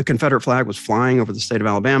 The Confederate flag was flying over the state of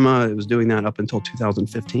Alabama. It was doing that up until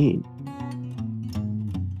 2015.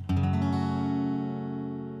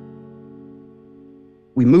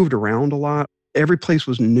 We moved around a lot. Every place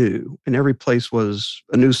was new, and every place was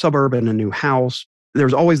a new suburb and a new house. There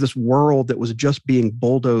was always this world that was just being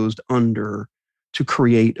bulldozed under to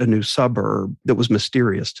create a new suburb that was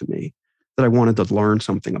mysterious to me, that I wanted to learn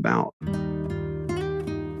something about.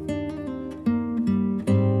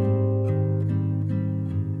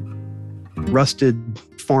 Rusted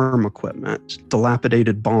farm equipment,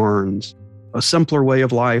 dilapidated barns, a simpler way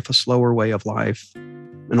of life, a slower way of life,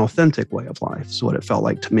 an authentic way of life is what it felt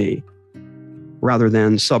like to me, rather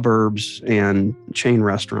than suburbs and chain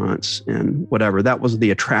restaurants and whatever. That was the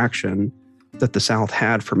attraction that the South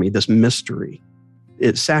had for me, this mystery.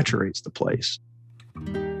 It saturates the place.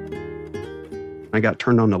 I got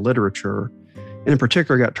turned on to literature, and in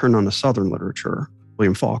particular, got turned on to Southern literature,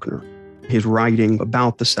 William Faulkner. He's writing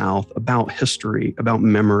about the South, about history, about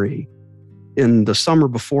memory. In the summer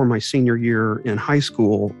before my senior year in high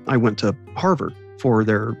school, I went to Harvard for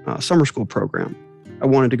their summer school program. I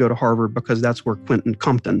wanted to go to Harvard because that's where Quentin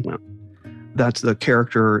Compton went. That's the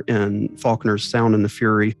character in Faulkner's Sound and the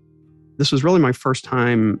Fury. This was really my first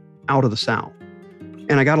time out of the South.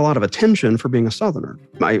 And I got a lot of attention for being a Southerner.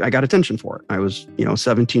 I got attention for it. I was, a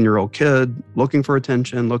 17-year-old kid looking for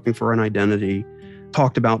attention, looking for an identity,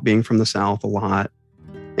 talked about being from the South a lot.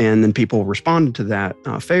 And then people responded to that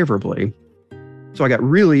favorably. So I got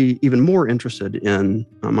really even more interested in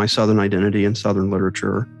my Southern identity and Southern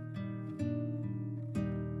literature.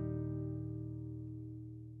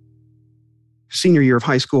 Senior year of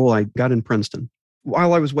high school, I got in Princeton.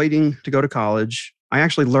 While I was waiting to go to college, I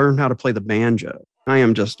actually learned how to play the banjo. I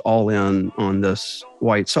am just all in on this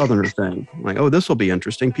white Southerner thing. Like, oh, this will be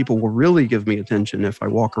interesting. People will really give me attention if I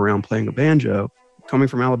walk around playing a banjo. Coming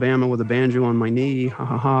from Alabama with a banjo on my knee, ha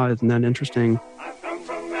ha ha, isn't that interesting?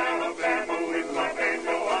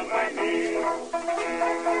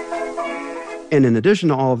 And in addition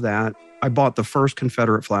to all of that, I bought the first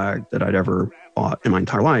Confederate flag that I'd ever bought in my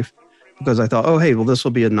entire life because I thought, oh, hey, well, this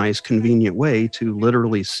will be a nice, convenient way to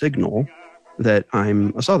literally signal that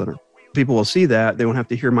I'm a Southerner. People will see that. They won't have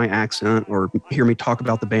to hear my accent or hear me talk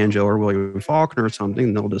about the banjo or William Faulkner or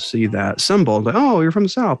something. They'll just see that symbol. Like, oh, you're from the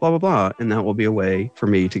South, blah, blah, blah. And that will be a way for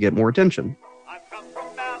me to get more attention.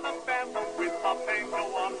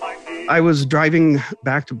 I was driving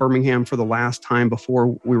back to Birmingham for the last time before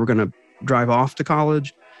we were going to drive off to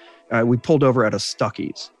college. We pulled over at a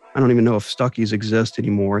Stuckey's. I don't even know if Stuckey's exist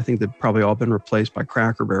anymore. I think they've probably all been replaced by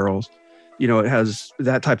Cracker Barrels. You know, it has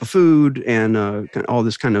that type of food and all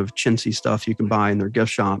this kind of chintzy stuff you can buy in their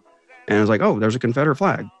gift shop. And I was like, oh, there's a Confederate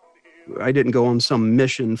flag. I didn't go on some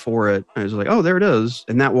mission for it. I was like, oh, there it is.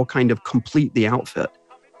 And that will kind of complete the outfit.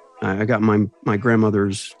 I got my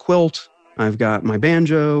grandmother's quilt. I've got my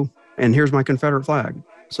banjo. And here's my Confederate flag.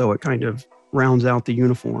 So it kind of rounds out the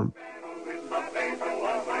uniform.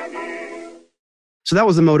 So that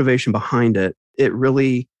was the motivation behind it. It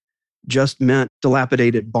really just meant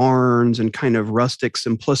dilapidated barns and kind of rustic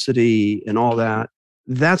simplicity and all that.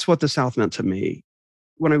 That's what the South meant to me.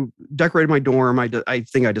 When I decorated my dorm, I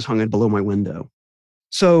think I just hung it below my window.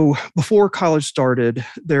 So before college started,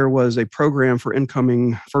 there was a program for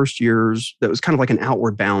incoming first years that was kind of like an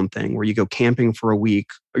outward bound thing where you go camping for a week.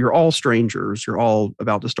 You're all strangers. You're all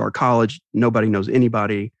about to start college. Nobody knows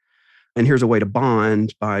anybody. And here's a way to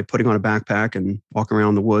bond by putting on a backpack and walking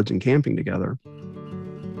around the woods and camping together.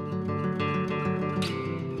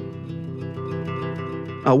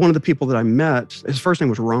 One of the people that I met, his first name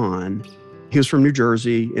was Ron. He was from New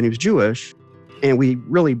Jersey and he was Jewish. And we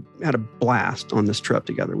really had a blast on this trip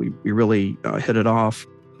together. We really hit it off.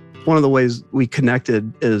 One of the ways we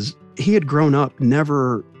connected is he had grown up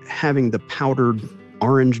never having the powdered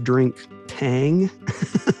orange drink Tang.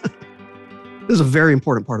 This is a very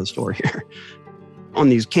important part of the story here. On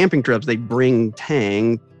these camping trips, they bring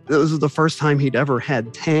Tang. This is the first time he'd ever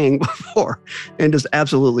had Tang before and just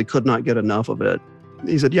absolutely could not get enough of it.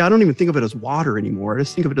 He said, yeah, I don't even think of it as water anymore. I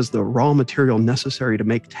just think of it as the raw material necessary to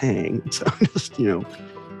make Tang. So just,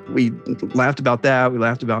 we laughed about that. We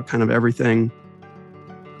laughed about kind of everything.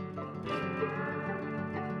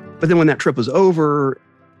 But then when that trip was over,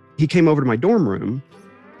 he came over to my dorm room,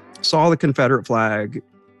 saw the Confederate flag,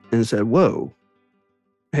 and said, whoa,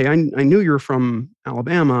 hey, I knew you're from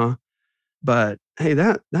Alabama, but hey,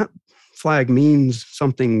 that flag means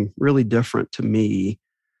something really different to me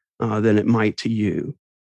than it might to you.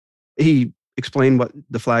 He explained what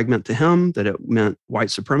the flag meant to him, that it meant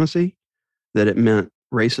white supremacy, that it meant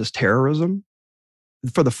racist terrorism.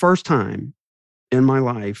 For the first time in my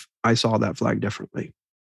life, I saw that flag differently.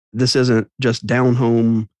 This isn't just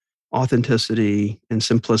down-home authenticity and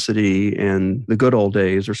simplicity and the good old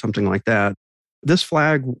days or something like that. This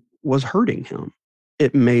flag was hurting him.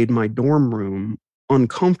 It made my dorm room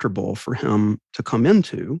uncomfortable for him to come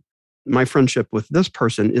into. My friendship with this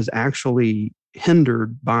person is actually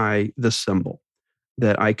hindered by this symbol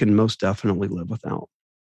that I can most definitely live without.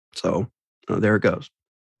 So there it goes.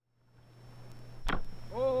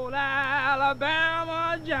 Old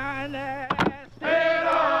Alabama Johnny,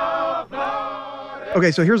 okay,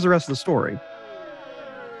 so here's the rest of the story.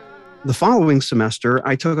 The following semester,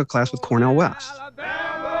 I took a class with Cornel West.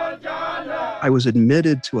 I was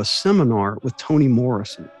admitted to a seminar with Toni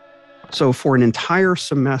Morrison. So for an entire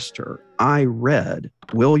semester, I read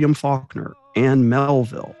William Faulkner and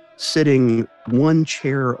Melville sitting one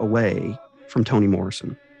chair away from Toni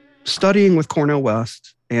Morrison. Studying with Cornel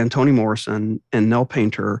West and Toni Morrison and Nell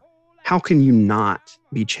Painter, how can you not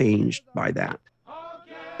be changed by that?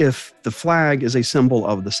 If the flag is a symbol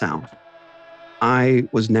of the South, I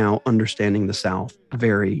was now understanding the South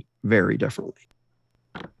very, very differently.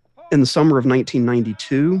 In the summer of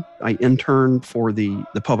 1992, I interned for the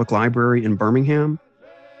public library in Birmingham,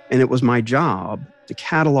 and it was my job to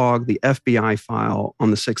catalog the FBI file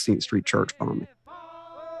on the 16th Street church bombing.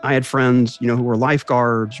 I had friends, who were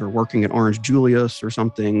lifeguards or working at Orange Julius or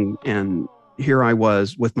something, and here I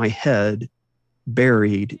was with my head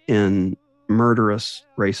buried in murderous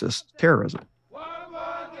racist terrorism.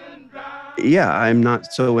 Yeah, I'm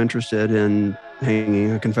not so interested in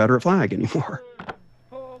hanging a Confederate flag anymore.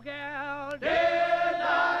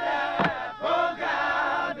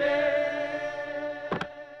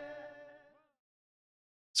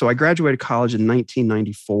 So I graduated college in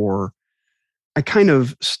 1994. I kind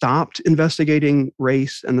of stopped investigating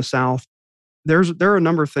race in the South. There are a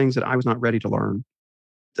number of things that I was not ready to learn.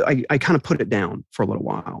 I kind of put it down for a little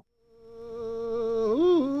while.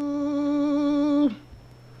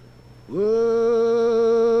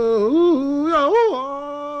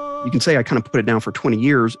 You can say I kind of put it down for 20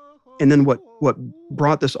 years. And then what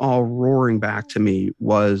brought this all roaring back to me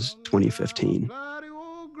was 2015.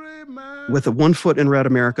 With a 1 foot in red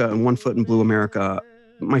America and 1 foot in blue America,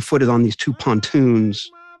 my foot is on these two pontoons.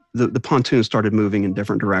 The pontoons started moving in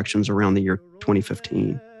different directions around the year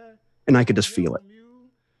 2015. And I could just feel it.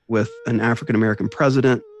 With an African-American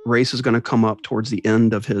president, race is going to come up towards the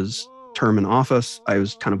end of his term in office. I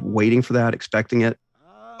was kind of waiting for that, expecting it.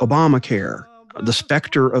 Obamacare, the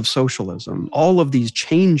specter of socialism, all of these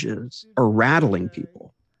changes are rattling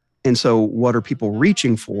people. And so what are people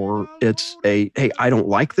reaching for? It's hey, I don't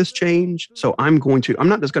like this change, so I'm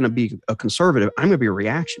not just going to be a conservative, I'm going to be a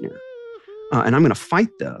reactionary. And I'm going to fight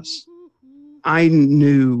this. I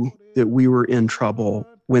knew that we were in trouble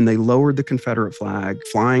when they lowered the Confederate flag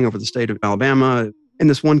flying over the state of Alabama. And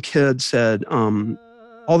this one kid said,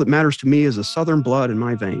 all that matters to me is the Southern blood in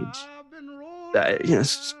my veins.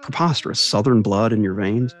 It's preposterous, Southern blood in your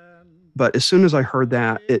veins. But as soon as I heard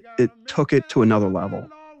that, it took it to another level,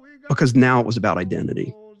 because now it was about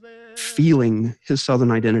identity. Feeling his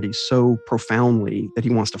Southern identity so profoundly that he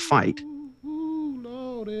wants to fight.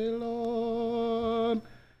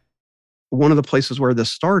 One of the places where this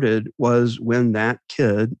started was when that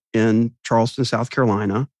kid in Charleston, South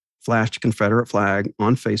Carolina, flashed a Confederate flag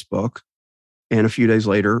on Facebook, and a few days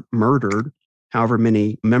later murdered however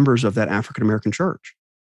many members of that African-American church.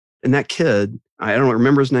 And that kid, I don't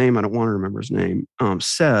remember his name, I don't want to remember his name,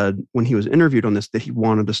 said when he was interviewed on this that he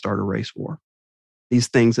wanted to start a race war. These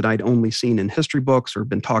things that I'd only seen in history books or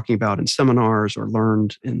been talking about in seminars or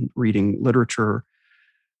learned in reading literature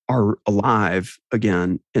are alive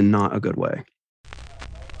again in not a good way.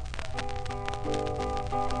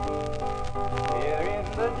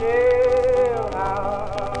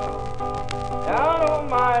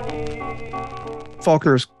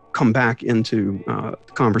 Faulkner's come back into the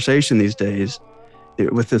conversation these days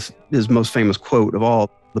with his most famous quote of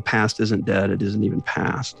all, "The past isn't dead, it isn't even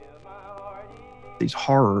past." These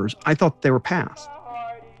horrors, I thought they were past.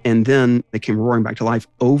 And then they came roaring back to life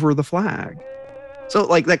over the flag. So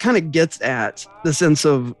that kind of gets at the sense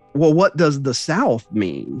of, well, what does the South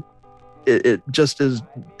mean? It just is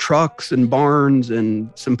trucks and barns and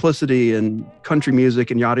simplicity and country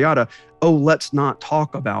music and yada, yada. Oh, let's not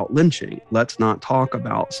talk about lynching. Let's not talk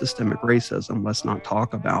about systemic racism. Let's not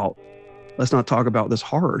talk about this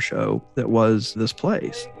horror show that was this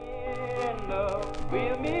place.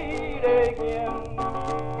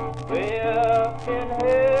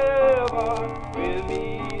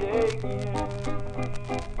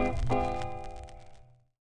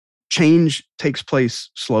 Change takes place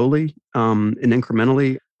slowly and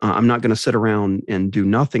incrementally. I'm not going to sit around and do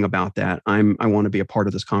nothing about that. I want to be a part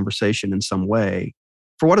of this conversation in some way.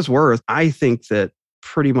 For what it's worth, I think that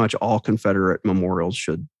pretty much all Confederate memorials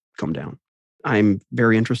should come down. I'm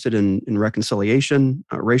very interested in reconciliation,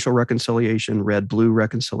 racial reconciliation, red-blue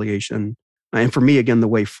reconciliation. And for me, again, the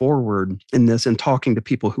way forward in this and talking to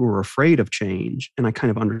people who are afraid of change, and I kind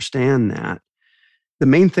of understand that, the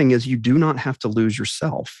main thing is you do not have to lose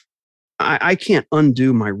yourself. I can't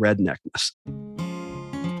undo my redneckness.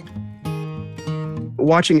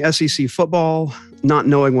 Watching SEC football, not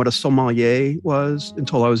knowing what a sommelier was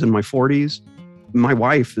until I was in my 40s. My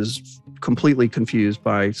wife is completely confused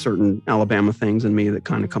by certain Alabama things in me that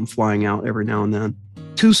kind of come flying out every now and then.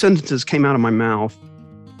 2 sentences came out of my mouth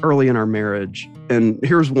early in our marriage, and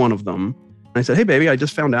here's one of them. I said, "Hey, baby, I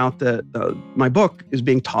just found out that my book is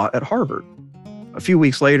being taught at Harvard." A few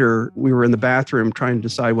weeks later, we were in the bathroom trying to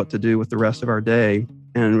decide what to do with the rest of our day,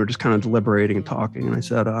 and we're just kind of deliberating and talking. And I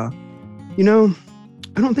said, I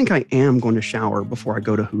don't think I am going to shower before I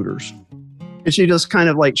go to Hooters. And she just kind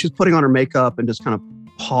of she's putting on her makeup and just kind of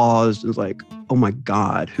paused and was like, "Oh my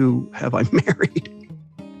God, who have I married?"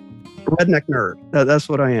 A redneck nerd. That's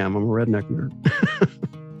what I am. I'm a redneck nerd.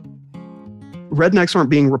 Rednecks aren't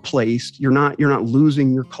being replaced. You're not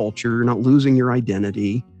losing your culture. You're not losing your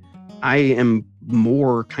identity. I am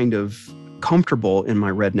more kind of comfortable in my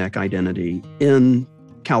redneck identity in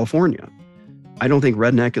California. I don't think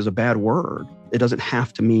redneck is a bad word. It doesn't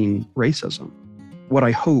have to mean racism. What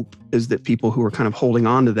I hope is that people who are kind of holding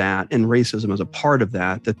on to that and racism as a part of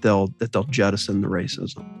that they'll jettison the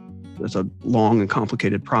racism. It's a long and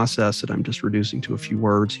complicated process that I'm just reducing to a few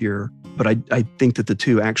words here. But I think that the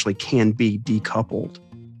two actually can be decoupled.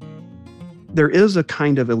 There is a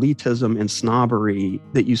kind of elitism and snobbery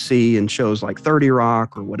that you see in shows like 30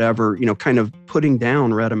 Rock or whatever, kind of putting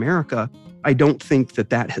down Red America. I don't think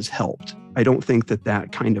that has helped. I don't think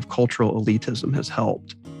that kind of cultural elitism has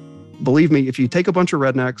helped. Believe me, if you take a bunch of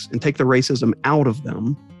rednecks and take the racism out of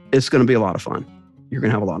them, it's going to be a lot of fun. You're going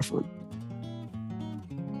to have a lot of fun.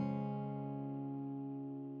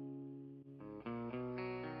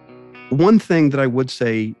 One thing that I would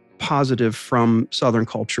say positive from Southern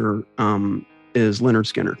culture is Lynyrd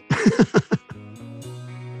Skynyrd.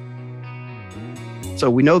 So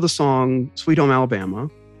we know the song Sweet Home Alabama.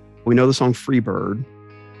 We know the song Free Bird.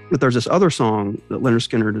 But there's this other song that Lynyrd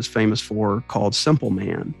Skynyrd is famous for called Simple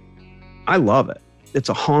Man. I love it. It's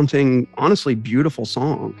a haunting, honestly beautiful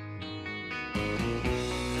song.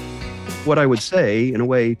 What I would say, in a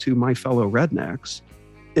way, to my fellow rednecks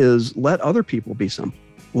is let other people be simple.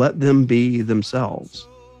 Let them be themselves.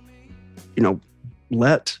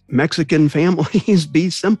 Let Mexican families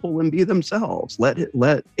be simple and be themselves.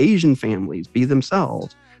 Let Asian families be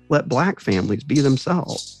themselves. Let Black families be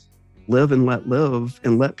themselves. Live and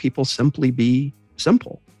let people simply be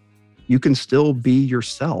simple. You can still be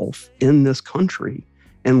yourself in this country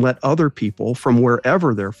and let other people from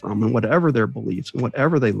wherever they're from and whatever their beliefs and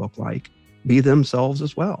whatever they look like be themselves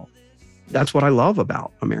as well. That's what I love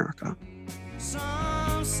about America.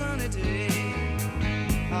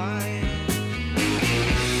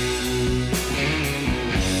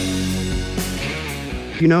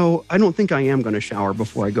 I don't think I am going to shower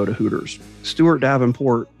before I go to Hooters. Stuart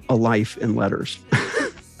Davenport, A Life in Letters.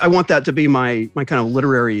 I want that to be my kind of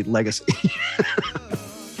literary legacy.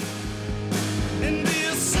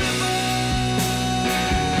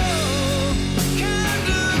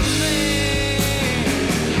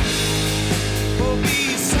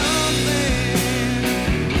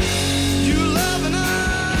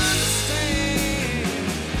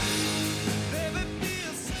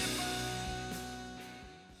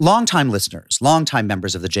 Longtime listeners, longtime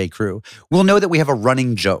members of the J. Crew will know that we have a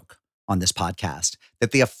running joke on this podcast, that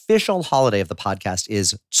the official holiday of the podcast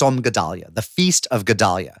is Tzom Gedalia, the Feast of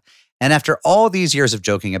Gedalia. And after all these years of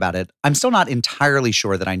joking about it, I'm still not entirely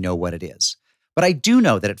sure that I know what it is. But I do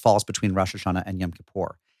know that it falls between Rosh Hashanah and Yom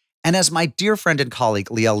Kippur. And as my dear friend and colleague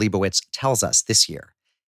Liel Leibowitz tells us this year,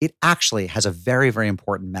 it actually has a very, very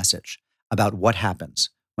important message about what happens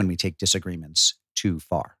when we take disagreements too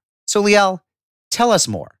far. So Liel, tell us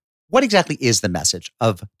more. What exactly is the message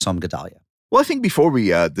of Tzom Gedalia? Well, I think before we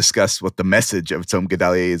discuss what the message of Tzom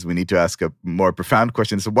Gedalia is, we need to ask a more profound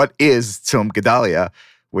question. So what is Tzom Gedalia,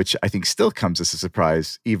 which I think still comes as a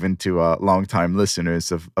surprise even to longtime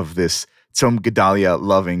listeners of this Tzom Gedalia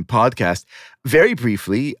loving podcast. Very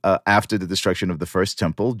briefly, after the destruction of the first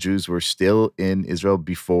temple, Jews were still in Israel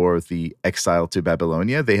before the exile to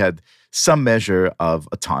Babylonia. They had some measure of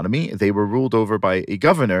autonomy. They were ruled over by a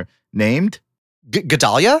governor named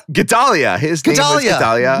Gedalia? Gedalia. His name was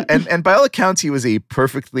Gedalia. And by all accounts, he was a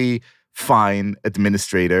perfectly fine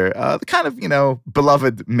administrator, the kind of,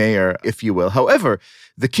 beloved mayor, if you will. However,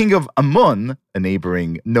 the king of Ammon, a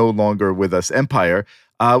neighboring, no longer with us empire,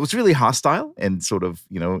 was really hostile and sort of,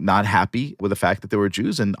 not happy with the fact that there were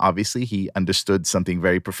Jews. And obviously, he understood something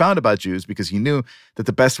very profound about Jews because he knew that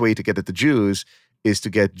the best way to get at the Jews is to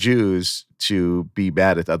get Jews to be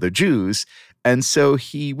mad at other Jews. And so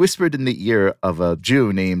he whispered in the ear of a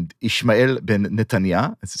Jew named Ishmael ben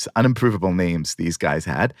Netanyah, it's unimprovable names these guys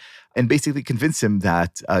had, and basically convinced him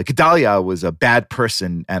that Gedalia was a bad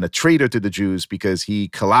person and a traitor to the Jews because he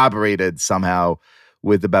collaborated somehow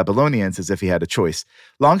with the Babylonians as if he had a choice.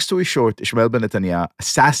 Long story short, Ishmael ben Netanyah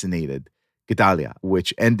assassinated Gedalia,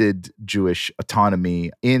 which ended Jewish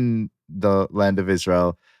autonomy in the land of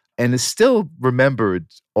Israel and is still remembered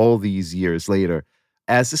all these years later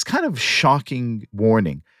as this kind of shocking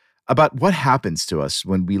warning about what happens to us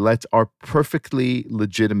when we let our perfectly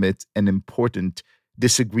legitimate and important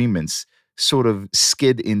disagreements sort of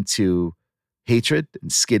skid into hatred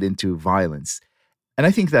and skid into violence. And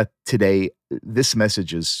I think that today, this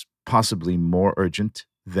message is possibly more urgent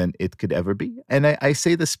than it could ever be. And I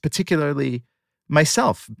say this particularly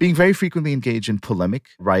myself, being very frequently engaged in polemic,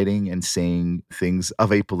 writing and saying things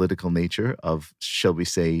of a political nature, of, shall we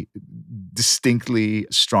say, distinctly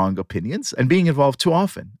strong opinions, and being involved too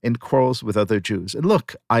often in quarrels with other Jews. And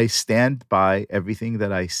look, I stand by everything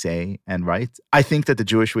that I say and write. I think that the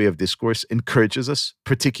Jewish way of discourse encourages us,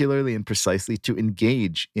 particularly and precisely, to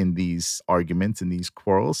engage in these arguments, in these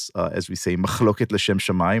quarrels, as we say, machloket l'shem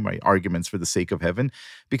shamayim, right? Arguments for the sake of heaven,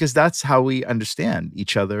 because that's how we understand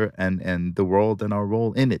each other and the world and our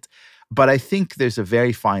role in it. But I think there's a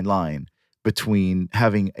very fine line between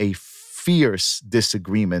having a fierce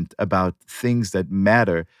disagreement about things that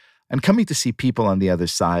matter and coming to see people on the other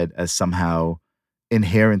side as somehow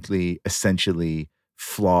inherently, essentially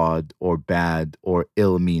flawed or bad or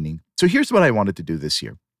ill-meaning. So here's what I wanted to do this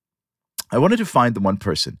year. I wanted to find the one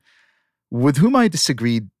person with whom I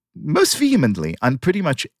disagreed most vehemently on pretty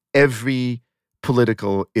much every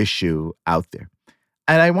political issue out there.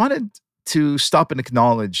 And I wanted to stop and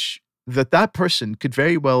acknowledge that that person could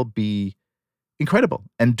very well be incredible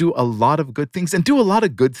and do a lot of good things and do a lot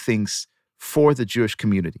of good things for the Jewish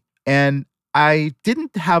community. And I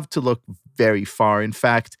didn't have to look very far. In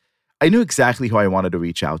fact, I knew exactly who I wanted to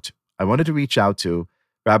reach out to. I wanted to reach out to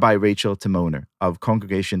Rabbi Rachel Timoner of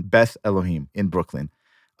Congregation Beth Elohim in Brooklyn,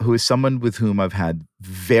 who is someone with whom I've had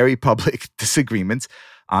very public disagreements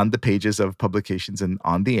on the pages of publications and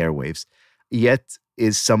on the airwaves, yet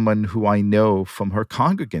is someone who I know from her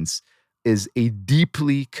congregants is a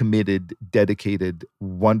deeply committed, dedicated,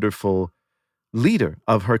 wonderful leader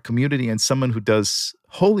of her community and someone who does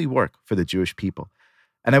holy work for the Jewish people.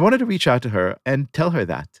 And I wanted to reach out to her and tell her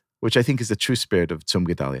that, which I think is the true spirit of Tzum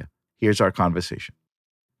Gedalia. Here's our conversation.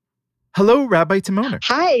 Hello, Rabbi Timoner.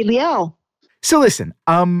 Hi, Liel. So listen,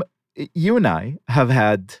 you and I have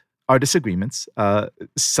had our disagreements,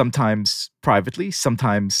 sometimes privately,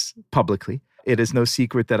 sometimes publicly. It is no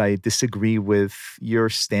secret that I disagree with your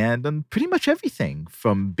stand on pretty much everything,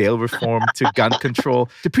 from bail reform to gun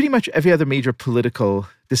control to pretty much every other major political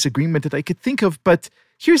disagreement that I could think of. But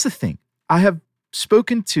here's the thing. I have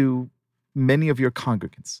spoken to many of your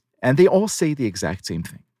congregants, and they all say the exact same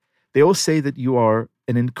thing. They all say that you are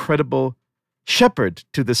an incredible shepherd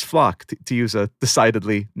to this flock, to use a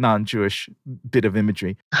decidedly non-Jewish bit of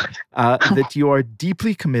imagery, that you are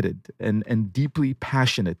deeply committed and deeply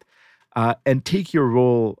passionate and take your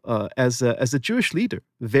role as a Jewish leader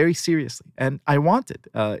very seriously. And I wanted,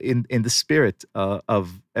 in the spirit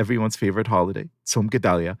of everyone's favorite holiday, Tzom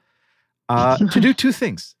Gedalia, to do two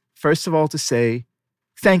things. First of all, to say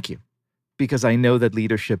thank you, because I know that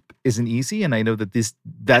leadership isn't easy, and I know that these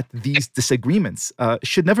disagreements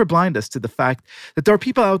should never blind us to the fact that there are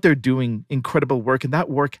people out there doing incredible work, and that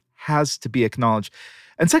work has to be acknowledged.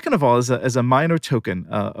 And second of all, as a minor token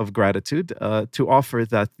of gratitude, to offer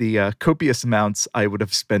that the copious amounts I would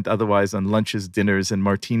have spent otherwise on lunches, dinners, and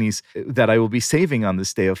martinis that I will be saving on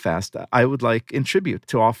this day of fast, I would like in tribute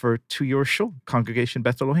to offer to your shul, Congregation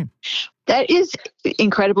Beth Elohim. That is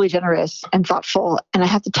incredibly generous and thoughtful. And I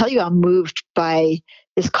have to tell you, I'm moved by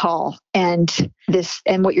this call and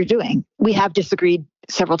what you're doing. We have disagreed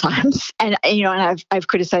several times, and I've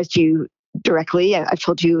criticized you directly. I've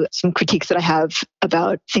told you some critiques that I have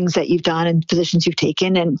about things that you've done and positions you've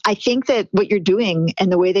taken. And I think that what you're doing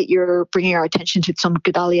and the way that you're bringing our attention to Tzom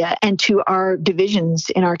Gedalia and to our divisions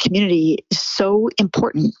in our community is so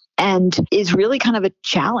important and is really kind of a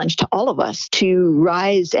challenge to all of us to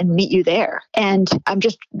rise and meet you there. And I'm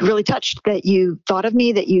just really touched that you thought of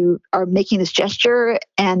me, that you are making this gesture,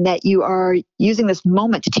 and that you are using this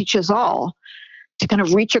moment to teach us all to kind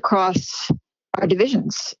of reach across our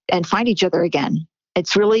divisions and find each other again.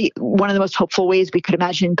 It's really one of the most hopeful ways we could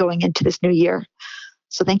imagine going into this new year.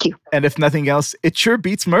 So thank you. And if nothing else, it sure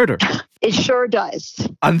beats murder. It sure does.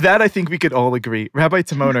 On that, I think we could all agree. Rabbi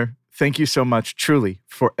Timoner, thank you so much, truly,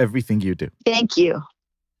 for everything you do. Thank you.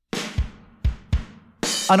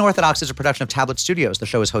 Unorthodox is a production of Tablet Studios. The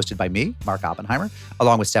show is hosted by me, Mark Oppenheimer,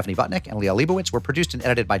 along with Stephanie Butnick and Liel Leibowitz. We're produced and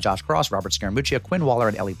edited by Josh Cross, Robert Scaramuccia, Quinn Waller,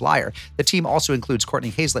 and Ellie Blyer. The team also includes Courtney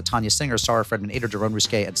Hazlett, Tanya Singer, Sarah Fredman, Ader, Jerome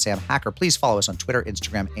Rusquet, and Sam Hacker. Please follow us on Twitter,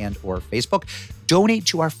 Instagram, and or Facebook. Donate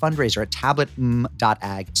to our fundraiser at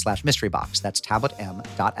tabletm.ag/mysterybox. That's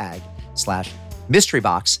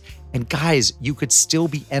tabletm.ag/mysterybox. And guys, you could still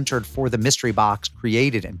be entered for the mystery box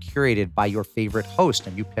created and curated by your favorite host,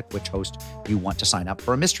 and you pick which host you want to sign up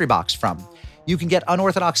for a mystery box from. You can get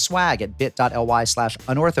unorthodox swag at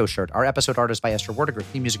bit.ly/unorthoshirt. Our episode art is by Esther Werdiger.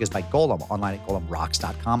 Theme music is by Golem, online at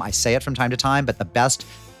golemrocks.com. I say it from time to time, but the best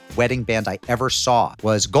wedding band I ever saw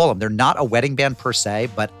was Golem. They're not a wedding band per se,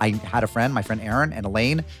 but I had a friend, my friend Aaron and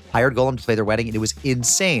Elaine, hired Golem to play their wedding, and it was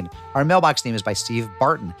insane. Our mailbox name is by Steve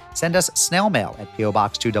Barton. Send us snail mail at P.O.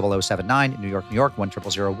 Box 20079, New York, New York,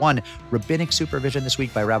 10001. Rabbinic supervision this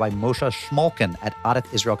week by Rabbi Moshe Shmolkin at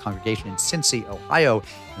Adat Israel Congregation in Cincy, Ohio.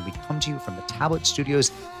 And we come to you from the Tablet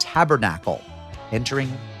Studios Tabernacle, entering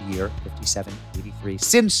the year 5783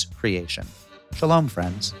 since creation. Shalom,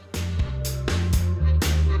 friends.